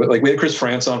it that way. But we had Chris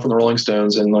Frantz on from the Rolling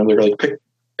Stones, and they're pick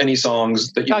any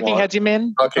songs that you Talking want. Heads, you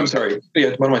mean? I'm sorry.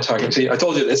 Yeah, what am I talking? See, I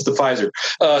told you it's the Pfizer.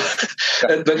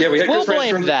 But yeah, we had we'll Chris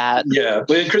blame Frantz that. Yeah,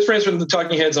 we had Chris Frantz from the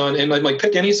Talking Heads on, and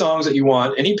pick any songs that you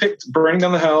want. And he picked "Burning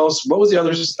Down the House." What was the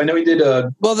others? I know he did.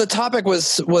 Well, the topic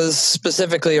was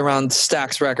specifically around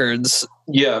Stax Records.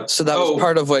 Yeah, so that was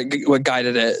part of what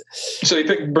guided it. So he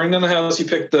picked "Burning Down the House." He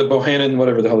picked the Bohannon,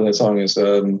 whatever the hell that song is.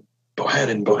 Bohannon.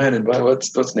 What's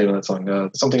the name of that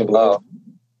song? Something of love.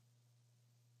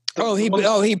 He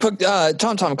picked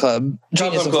Tom Tom Club,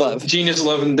 Genius of Love. Genius of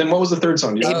Love, and then what was the third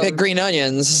song? He picked Green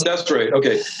Onions. That's right.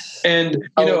 Okay, and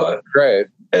great.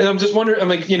 And I'm just wondering. I'm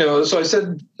so I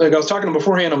said, I was talking to him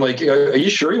beforehand. I'm like, are you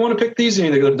sure you want to pick these?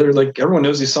 And they're like, everyone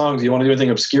knows these songs. Do you want to do anything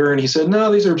obscure? And he said, no,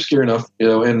 these are obscure enough.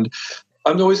 And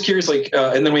I'm always curious.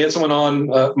 And then we had someone on,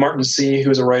 Martin C.,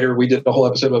 who's a writer. We did a whole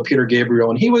episode about Peter Gabriel,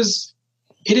 and he was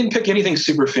he didn't pick anything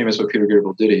super famous with Peter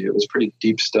Gabriel, did he? It was pretty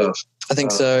deep stuff. I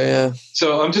think so, yeah.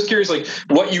 So I'm just curious, like,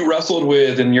 what you wrestled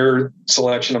with in your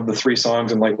selection of the 3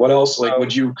 songs, and like, what else, like,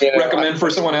 would you recommend for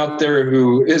someone out there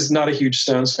who is not a huge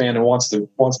Stones fan and wants to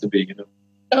be, you know?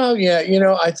 Oh yeah,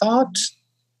 I thought,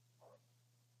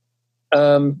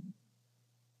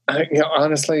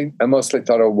 honestly, I mostly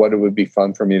thought of what it would be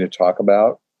fun for me to talk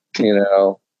about.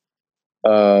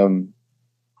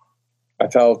 I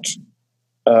felt,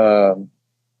 "Give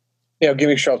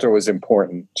Me Shelter" was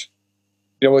important.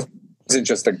 It wasn't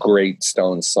just a great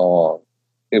Stones song;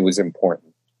 it was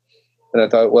important. And I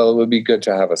thought, well, it would be good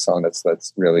to have a song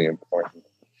that's really important.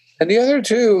 And the other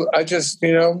two, I just,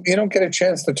 you don't get a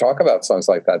chance to talk about songs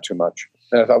like that too much.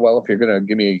 And I thought, well, if you're going to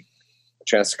give me a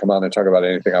chance to come on and talk about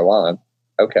anything I want,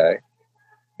 okay.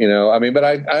 But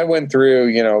I went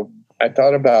through, I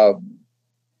thought about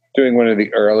doing one of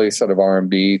the early sort of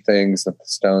R&B things that the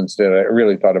Stones did. I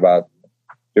really thought about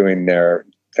doing their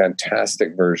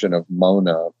fantastic version of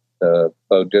Mona, the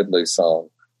Bo Diddley song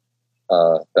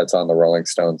that's on the Rolling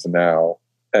Stones now.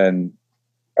 And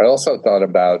I also thought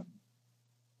about,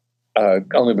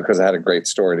 only because I had a great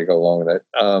story to go along with it.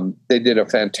 They did a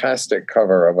fantastic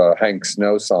cover of a Hank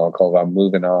Snow song called "I'm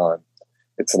Moving On."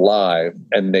 It's live,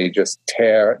 and they just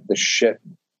tear the shit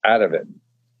out of it.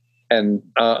 And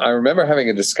I remember having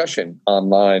a discussion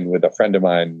online with a friend of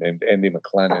mine named Andy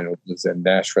McLennan, who was in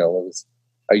Nashville. It was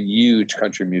a huge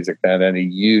country music fan and a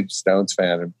huge Stones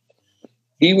fan. And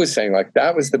he was saying, like,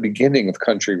 that was the beginning of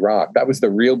country rock. That was the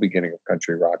real beginning of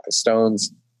country rock. The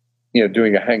Stones,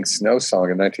 doing a Hank Snow song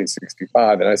in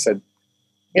 1965. And I said,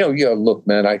 look,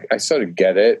 man, I sort of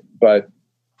get it, but,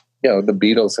 the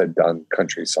Beatles had done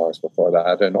country songs before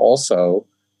that. And also,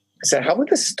 I said, how would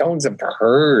the Stones have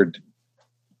heard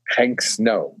Hank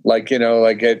Snow? He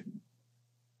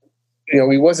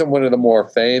wasn't one of the more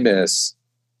famous,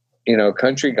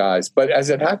 country guys. But as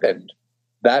it happened,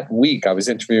 that week I was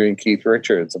interviewing Keith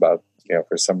Richards about,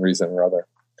 for some reason or other.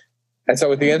 And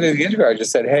so at the end of the interview, I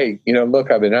just said, hey, look,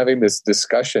 I've been having this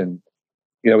discussion,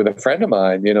 with a friend of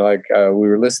mine, we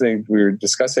were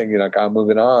discussing, I'm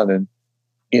moving on. And,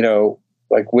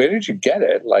 where did you get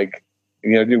it?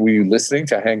 Were you listening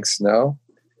to Hank Snow?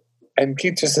 And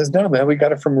Keith just says, no, man, we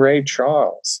got it from Ray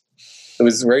Charles. It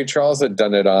was Ray Charles that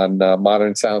done it on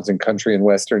Modern Sounds in Country and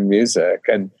Western Music.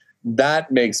 And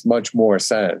that makes much more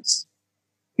sense.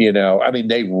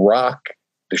 They rock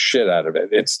the shit out of it.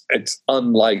 It's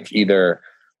unlike either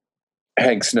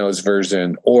Hank Snow's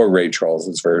version or Ray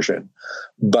Charles's version,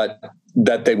 but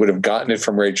that they would have gotten it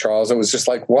from Ray Charles. It was just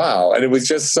like, wow. And it was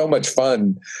just so much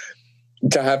fun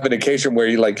to have an occasion where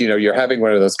you're having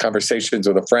one of those conversations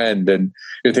with a friend and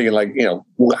you're thinking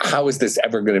how is this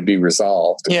ever going to be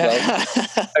resolved? Yeah.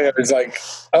 And it's like,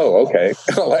 oh, okay.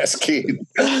 I'll ask Keith.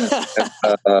 And,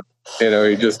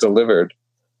 he just delivered.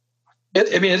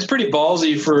 It's pretty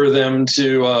ballsy for them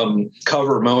to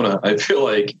cover Mona. I feel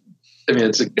like,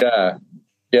 it's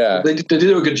yeah. They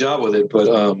do a good job with it, but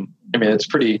it's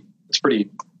pretty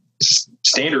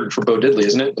standard for Bo Diddley,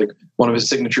 isn't it? Like one of his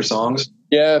signature songs.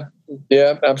 Yeah,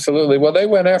 absolutely. Well, they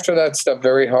went after that stuff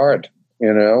very hard,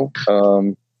 Yeah,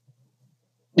 I'm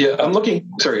looking.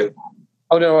 Sorry.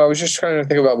 Oh no, I was just trying to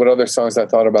think about what other songs I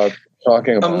thought about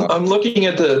talking about. I'm looking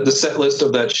at the set list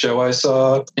of that show I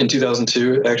saw in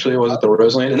 2002. Actually, it was at the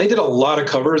Roseland, and they did a lot of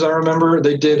covers. I remember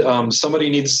they did Everybody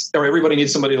Needs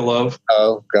Somebody to Love.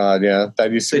 Oh God, yeah,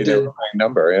 that used to be their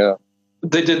number. Yeah,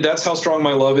 they did That's How Strong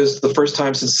My Love Is, the first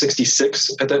time since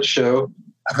 '66 at that show.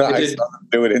 I saw them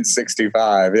do it in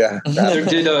 '65. Yeah, they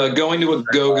did Going to a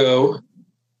Go-Go.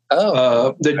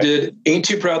 They did Ain't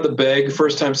Too Proud to Beg,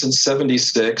 first time since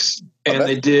 '76. And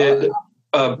they did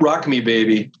Rock Me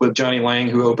Baby with Johnny Lang,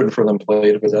 who opened for them,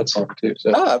 played with that song too.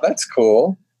 So. That's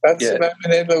cool.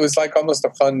 It was like almost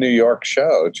a fun New York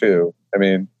show too.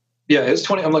 Yeah, it's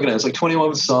 20. I'm looking at it. It's like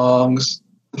 21 songs.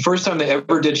 The first time they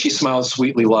ever did She Smiles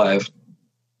Sweetly live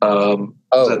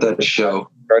was at that show.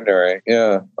 Extraordinary.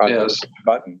 Yeah. Yes.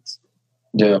 Buttons.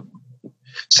 Yeah.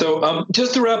 So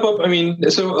just to wrap up,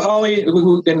 so Holly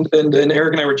and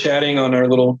Eric and I were chatting on our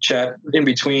little chat in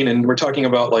between, and we're talking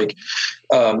about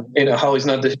Holly's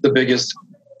not the biggest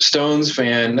Stones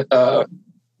fan.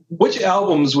 Which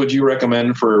albums would you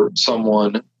recommend for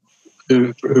someone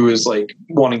who is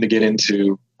wanting to get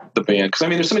into the band? Because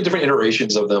there's so many different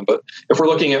iterations of them, but if we're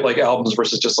looking at albums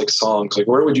versus just songs,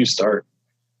 where would you start?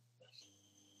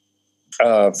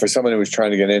 For someone who was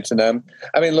trying to get into them.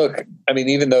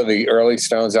 Even though the early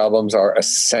Stones albums are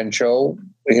essential,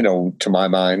 to my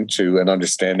mind, to an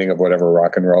understanding of whatever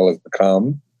rock and roll has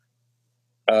become,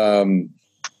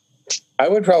 I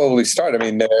would probably start.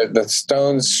 The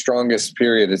Stones' strongest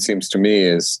period, it seems to me,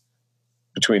 is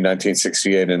between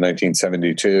 1968 and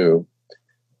 1972.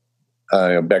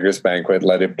 Beggar's Banquet,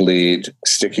 Let It Bleed,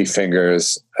 Sticky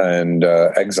Fingers, and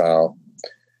Exile.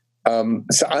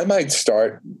 So I might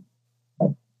start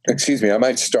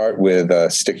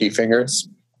with Sticky Fingers.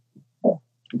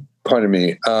 Pardon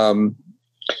me.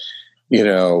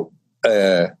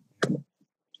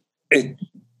 It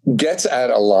gets at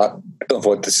a lot of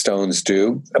what the Stones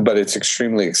do, but it's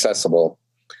extremely accessible.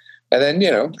 And then,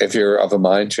 if you're of a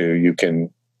mind to, you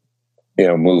can,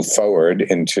 move forward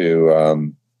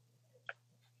into,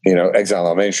 Exile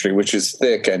on Main Street, which is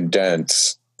thick and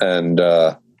dense and,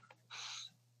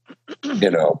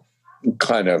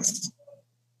 kind of,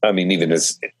 even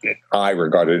as I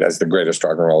regard it as the greatest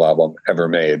rock and roll album ever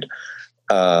made.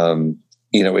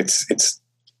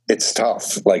 It's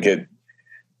tough. Like it,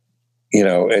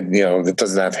 it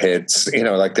doesn't have hits,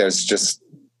 there's just,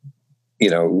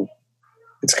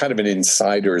 it's kind of an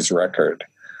insider's record.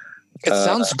 It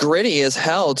sounds gritty as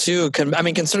hell too.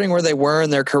 Considering where they were in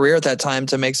their career at that time,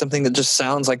 to make something that just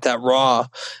sounds like that raw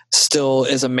still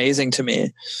is amazing to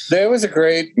me. There was a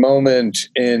great moment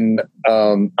in,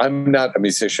 I'm not a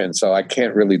musician, so I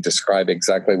can't really describe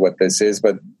exactly what this is,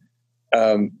 but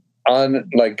in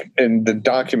the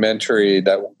documentary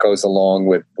that goes along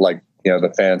with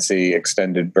the fancy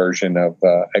extended version of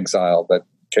Exile that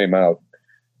came out,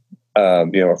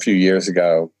 a few years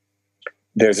ago,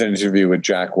 there's an interview with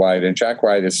Jack White, and Jack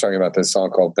White is talking about this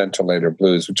song called Ventilator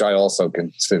Blues, which I also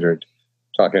considered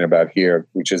talking about here,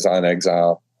 which is on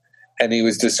Exile. And he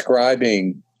was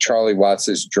describing Charlie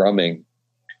Watts' drumming.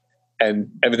 And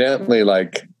evidently,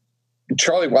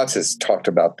 Charlie Watts has talked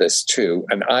about this too,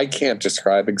 and I can't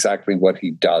describe exactly what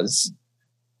he does,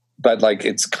 but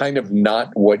it's kind of not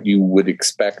what you would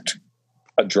expect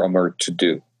a drummer to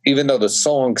do, even though the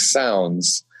song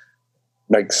sounds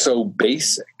so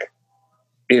basic.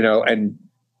 And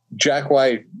Jack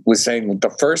White was saying the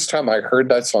first time I heard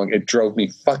that song, it drove me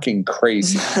fucking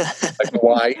crazy.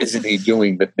 Why isn't he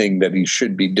doing the thing that he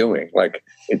should be doing?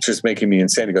 It's just making me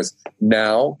insane. He goes,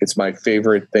 now it's my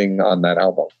favorite thing on that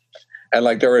album. And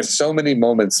there are so many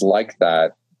moments like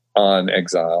that on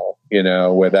Exile,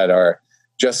 where that are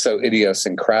just so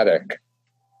idiosyncratic.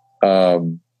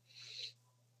 So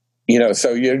you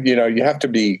have to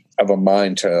be of a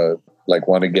mind to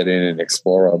want to get in and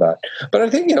explore all that. But I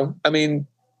think,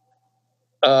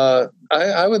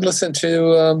 I would listen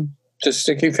to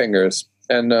Sticky Fingers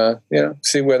and,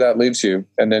 see where that leaves you.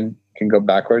 And then you can go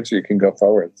backwards or you can go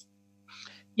forwards.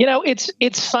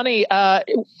 It's funny.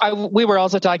 We were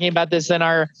also talking about this in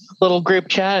our little group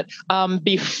chat.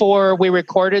 Before we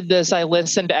recorded this, I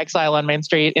listened to Exile on Main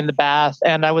Street in the bath,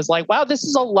 and I was like, wow, this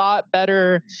is a lot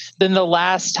better than the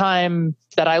last time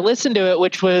that I listened to it,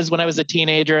 which was when I was a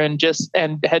teenager and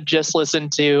had just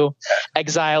listened to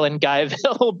Exile in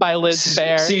Guyville by Liz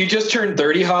Phair. So you just turned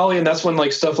 30, Holly, and that's when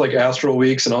stuff like Astral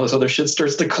Weeks and all this other shit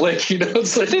starts to click.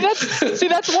 It's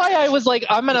that's why I was like,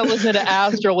 I'm gonna listen to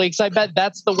Astral Weeks. I bet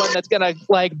that's the one that's gonna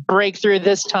break through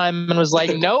this time. And was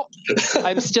like, nope,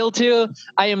 I am still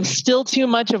too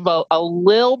much of a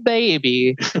little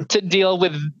baby to deal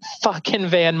with fucking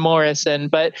Van Morrison.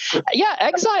 But yeah,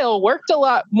 Exile worked a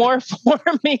lot more for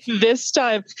me this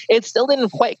time. It still didn't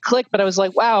quite click, but I was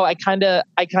like, wow, I kind of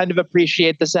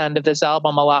appreciate the sound of this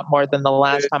album a lot more than the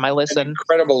last time I listened.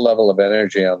 Incredible level of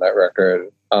energy on that record.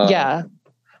 Yeah.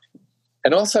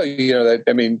 And also, talking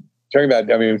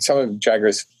about, some of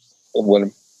Jagger's,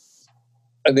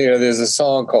 there's a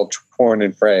song called Torn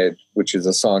and Frayed, which is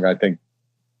a song I think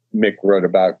Mick wrote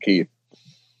about Keith.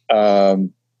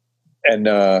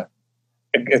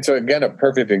 It's again a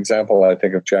perfect example, I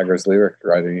think, of Jagger's lyric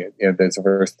writing. There's a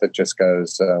verse that just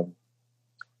goes,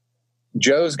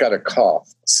 "Joe's got a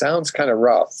cough. Sounds kind of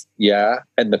rough, yeah,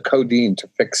 and the codeine to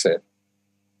fix it.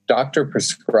 Doctor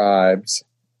prescribes,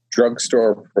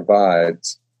 drugstore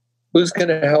provides. Who's going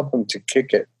to help him to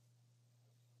kick it?"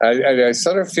 I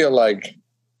sort of feel like,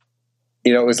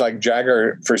 it was like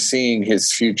Jagger foreseeing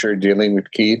his future dealing with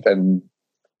Keith, and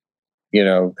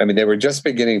they were just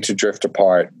beginning to drift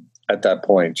apart. At that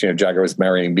point, Jagger was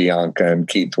marrying Bianca and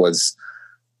Keith was,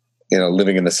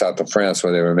 living in the south of France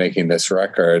where they were making this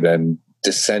record and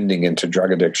descending into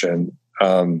drug addiction.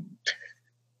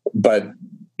 But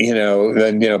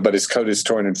his coat is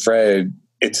torn and frayed.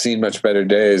 It's seen much better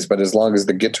days, but as long as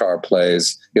the guitar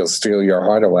plays, he'll steal your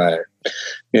heart away.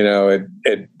 I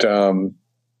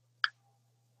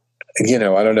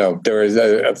don't know. There is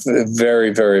a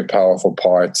very, very powerful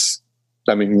parts.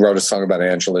 He wrote a song about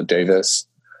Angela Davis.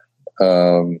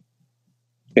 On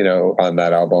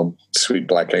that album, Sweet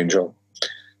Black Angel.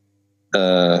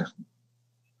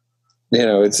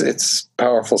 It's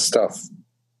powerful stuff.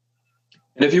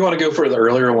 And if you want to go for the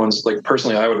earlier ones, like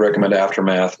personally, I would recommend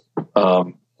Aftermath.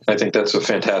 I think that's a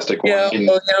fantastic one. Yeah,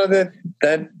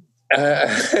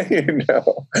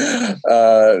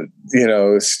 well,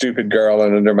 Stupid Girl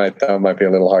and Under My Thumb might be a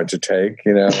little hard to take,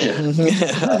 you know.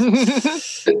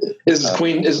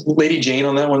 Is Lady Jane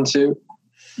on that one too?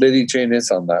 Lady Jane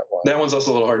is on that one. That one's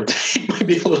also a little hard to take. Might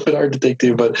be a little bit hard to take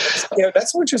too, but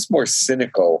that's one just more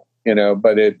cynical, you know,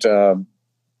 but it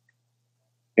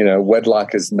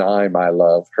wedlock is nigh, my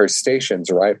love. Her station's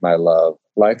right, my love.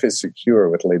 Life is secure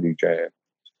with Lady Jane.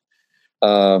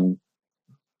 I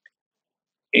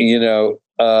mean,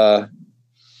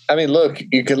 look,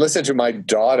 you can listen to my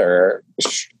daughter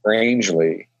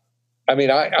strangely. I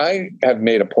mean, I have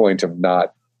made a point of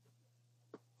not,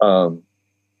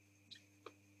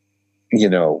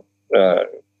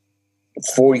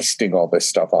 foisting all this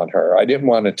stuff on her. I didn't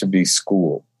want it to be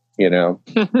school, you know.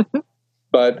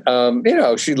 But,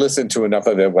 she listened to enough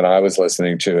of it when I was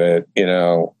listening to it, you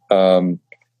know. I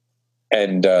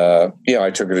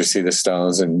took her to see the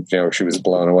Stones and, she was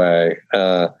blown away.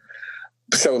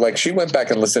 So like she went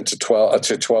back and listened to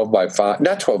 12 by 5,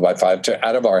 not 12 by 5, to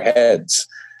Out of Our Heads,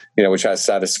 which has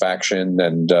Satisfaction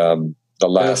and the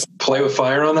last. Play with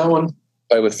Fire on that one?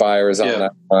 Play with Fire is on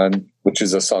that one, which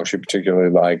is a song she particularly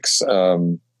likes. Let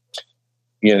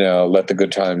the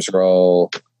Good Times Roll.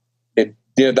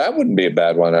 That wouldn't be a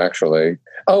bad one, actually.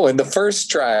 Oh, and the first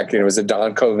track, it was a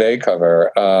Don Covey cover,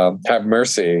 Have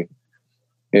Mercy.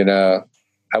 I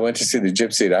went to see the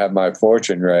gypsy to have my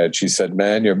fortune read. She said,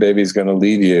 man, your baby's going to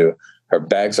leave you. Her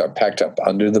bags are packed up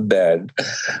under the bed.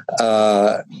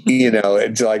 The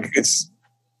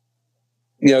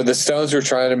Stones were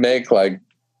trying to make like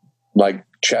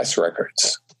chess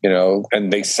records,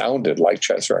 and they sounded like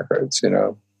chess records, if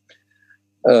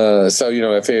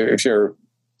you're,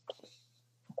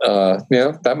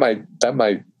 that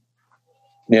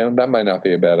might not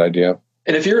be a bad idea.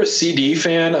 And if you're a CD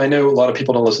fan, I know a lot of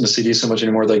people don't listen to CDs so much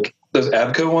anymore. Like those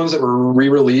ABKCO ones that were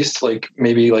re-released, like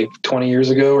maybe 20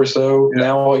 years ago or so. Yeah.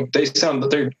 Now, they sound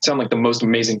like the most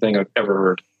amazing thing I've ever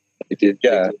heard. They did.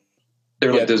 Yeah.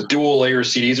 They're like those dual layer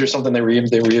CDs or something. They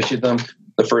reissued them,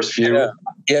 the first few.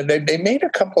 Yeah. They made a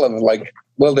couple of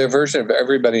their version of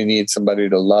Everybody Needs Somebody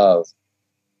to Love.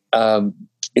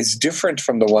 It's different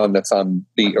from the one that's on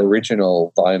the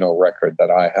original vinyl record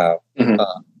that I have. Mm-hmm.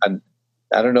 And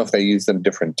I don't know if they used a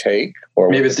different take or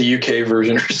maybe it's the UK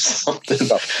version or something.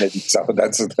 Maybe so.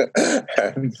 That is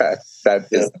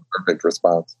the perfect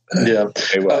response. Yeah.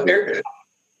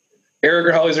 Eric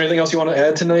or Holly, is there anything else you want to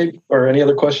add tonight, or any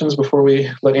other questions before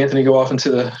we let Anthony go off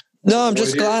into the? No, I'm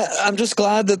just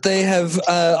glad that they have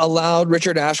allowed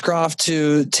Richard Ashcroft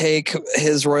to take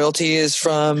his royalties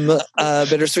from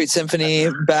Bittersweet Symphony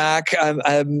back.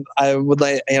 I would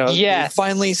like,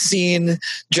 finally seen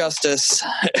justice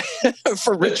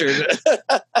for Richard.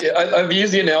 I've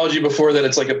used the analogy before that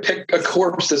it's like a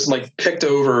corpse that's picked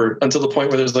over until the point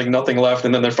where there's nothing left,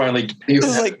 and then they're finally back.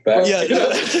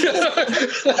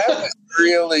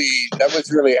 That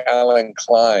was really Alan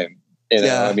Klein.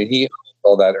 I mean, he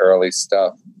all that early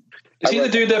stuff. Is he the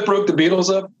dude that broke the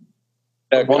Beatles up?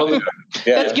 One of them?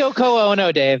 That's Yoko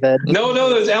Ono, David. No,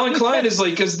 there's Alan Klein is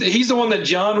because he's the one that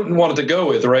John wanted to go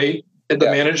with, right? The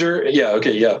manager. Yeah.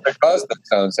 Okay. Yeah. Because the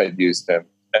Stones had used him,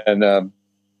 and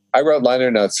I wrote liner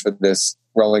notes for this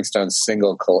Rolling Stones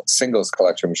singles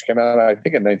collection, which came out I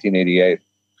think in 1988,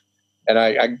 and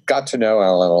I got to know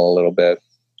Alan a little bit,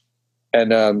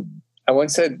 and I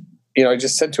once said, I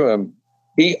just said to him,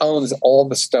 he owns all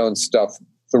the Stone stuff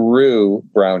through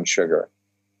Brown Sugar.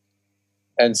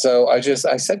 And so I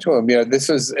said to him, this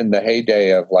was in the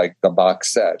heyday of the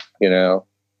box set,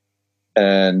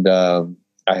 and I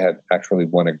had actually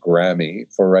won a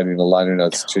Grammy for writing the liner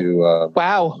notes to.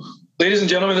 Wow. Ladies and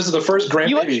gentlemen, this is the first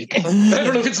Grammy. I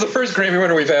don't know if it's the first Grammy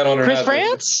winner we've had on or Chris not.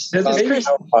 France? Chris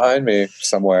behind me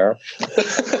somewhere.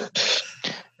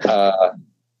 For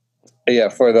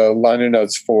the liner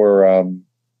notes for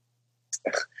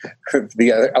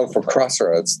for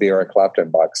Crossroads, the Eric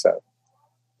Clapton box set.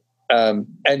 And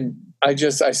I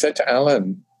said to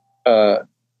Alan, are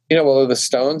the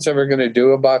Stones ever going to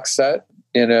do a box set?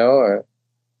 And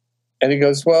he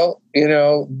goes, well,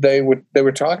 they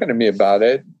were talking to me about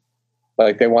it.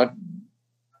 They want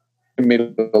me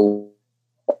to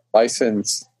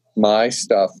license my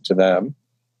stuff to them.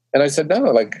 And I said,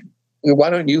 no,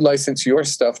 why don't you license your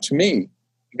stuff to me?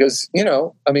 Because,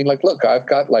 look, I've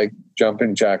got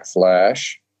Jumpin' Jack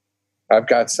Flash. I've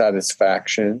got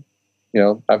Satisfaction.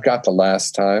 I've got The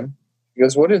Last Time. He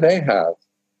goes, what do they have?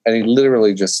 And he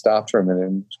literally just stopped for a minute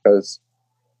and goes,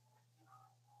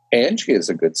 Angie is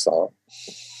a good song.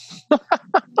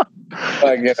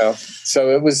 Like, you know, so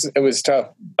it was tough.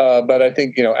 But I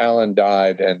think, you know, Alan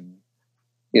died, and,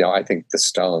 you know, I think the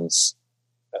Stones,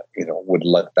 you know, would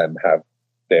let them have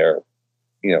their,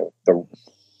 you know, the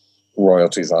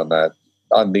royalties on that,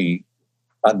 on the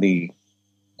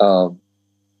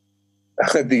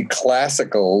the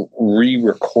classical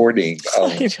re-recording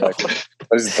of, like,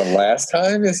 what is it, The Last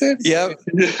Time, is it? Yep.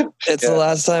 It's The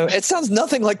Last Time. It sounds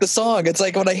nothing like the song. It's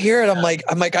like when I hear it, I'm like,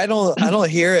 I don't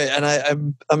hear it,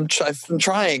 and I'm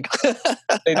trying.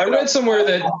 I read somewhere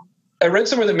that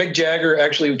Mick Jagger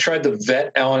actually tried to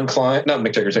vet Alan Klein. Not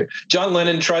Mick Jagger, sorry. John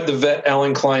Lennon tried to vet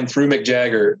Alan Klein through Mick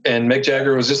Jagger, and Mick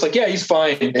Jagger was just like, yeah, he's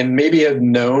fine, and maybe had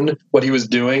known what he was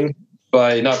doing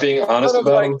by not being honest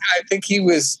about him. I think he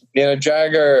was, you know,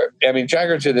 Jagger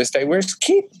to this day, where's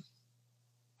Keith?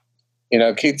 You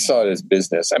know, Keith saw it as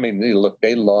business. I mean, look,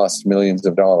 they lost millions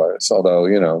of dollars, although,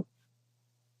 you know,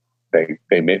 they've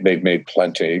made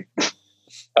plenty.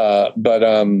 But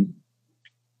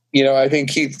you know, I think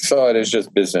Keith saw it as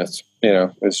just business. You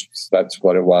know, that's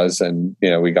what it was. And, you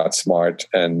know, we got smart.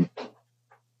 And,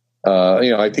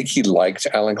 you know, I think he liked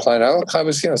Alan Klein. Alan Klein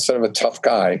was, you know, sort of a tough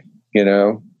guy, you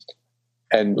know,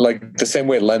 and like the same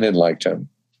way Lennon liked him.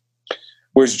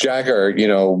 Whereas Jagger, you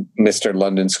know, Mr.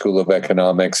 London School of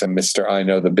Economics and Mr. I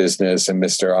Know the Business and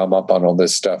Mr. I'm up on all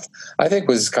this stuff, I think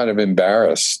was kind of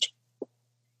embarrassed,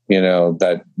 you know,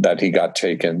 that he got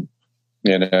taken,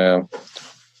 you know,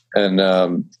 and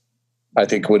I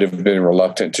think would have been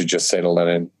reluctant to just say to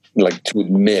Lennon, like to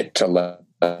admit to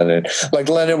Lennon. Like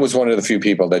Lennon was one of the few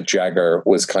people that Jagger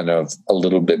was kind of a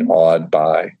little bit awed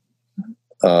by.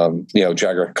 You know,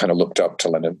 Jagger kind of looked up to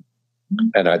Lennon,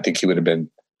 and I think he would have been.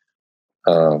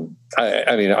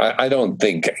 I mean, I don't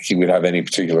think he would have any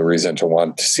particular reason to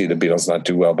want to see the Beatles not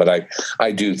do well, but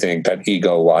I do think that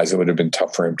ego-wise, it would have been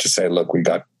tough for him to say, "Look, we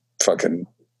got fucking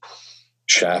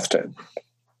shafted."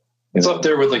 It's up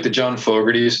there with like the John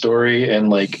Fogerty story and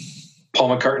like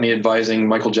Paul McCartney advising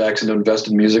Michael Jackson to invest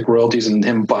in music royalties and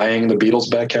him buying the Beatles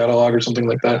back catalog or something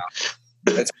like that.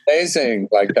 It's amazing,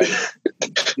 like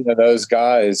that. You know, those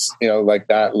guys, you know, like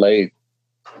that late.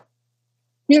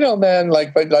 You know, man,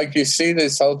 like, but like you see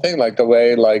this whole thing, like the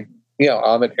way, like, you know,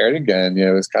 Ahmet Ertegun, you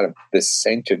know, is kind of this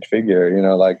sainted figure, you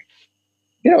know, like,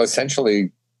 you know,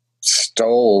 essentially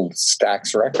stole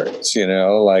Stax Records, you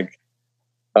know, like,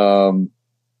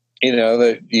 you know,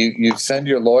 that you send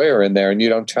your lawyer in there and you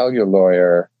don't tell your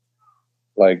lawyer,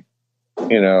 like,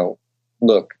 you know,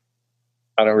 look,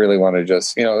 I don't really want to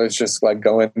just, you know, it's just like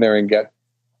go in there and get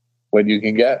what you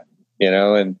can get, you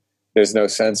know, and there's no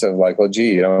sense of like, well,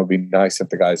 gee, you know, it'd be nice if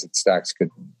the guys at Stax could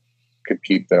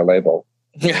keep their label.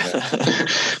 Yeah.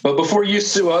 But before you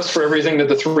sue us for everything that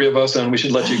the three of us own, we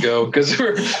should let you go because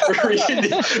we're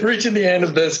reaching the end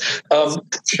of this.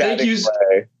 Thank you.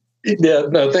 Yeah,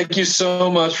 no, thank you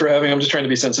so much for having. I'm just trying to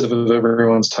be sensitive of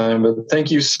everyone's time, but thank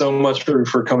you so much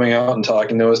for coming out and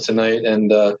talking to us tonight.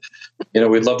 And you know,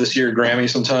 we'd love to see your Grammy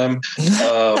sometime.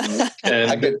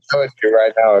 And I can show it to you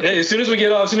right now. Hey, as soon as we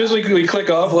get off, as soon as we click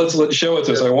off, let's show it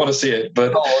to us. I want to see it.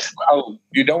 But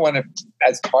you don't want to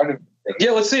as part of.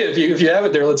 Yeah, let's see it. If you have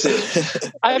it there, let's see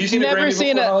it. I've never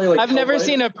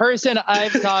seen a person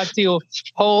I've talked to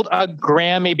hold a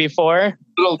Grammy before. A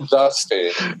little dusty,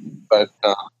 but.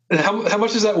 How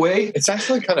much does that weigh? It's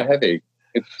actually kind of heavy.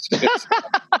 It's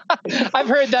I've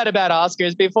heard that about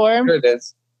Oscars before. Here it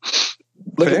is.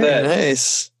 Look at that.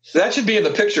 Nice. That should be in the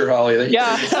picture, Holly.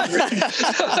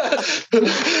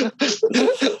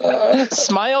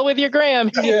 Smile with your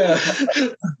gram. Yeah.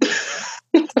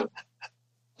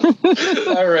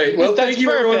 All right. Well, thank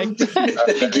you, everyone.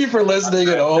 Thank you for listening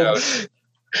at home.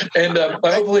 And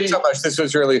hopefully, so much. This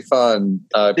was really fun.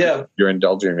 Yeah, you're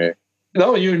indulging me.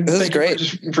 No, this is great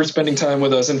for spending time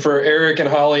with us, and for Eric and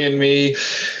Holly and me.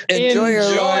 Enjoy your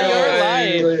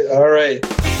life. All right.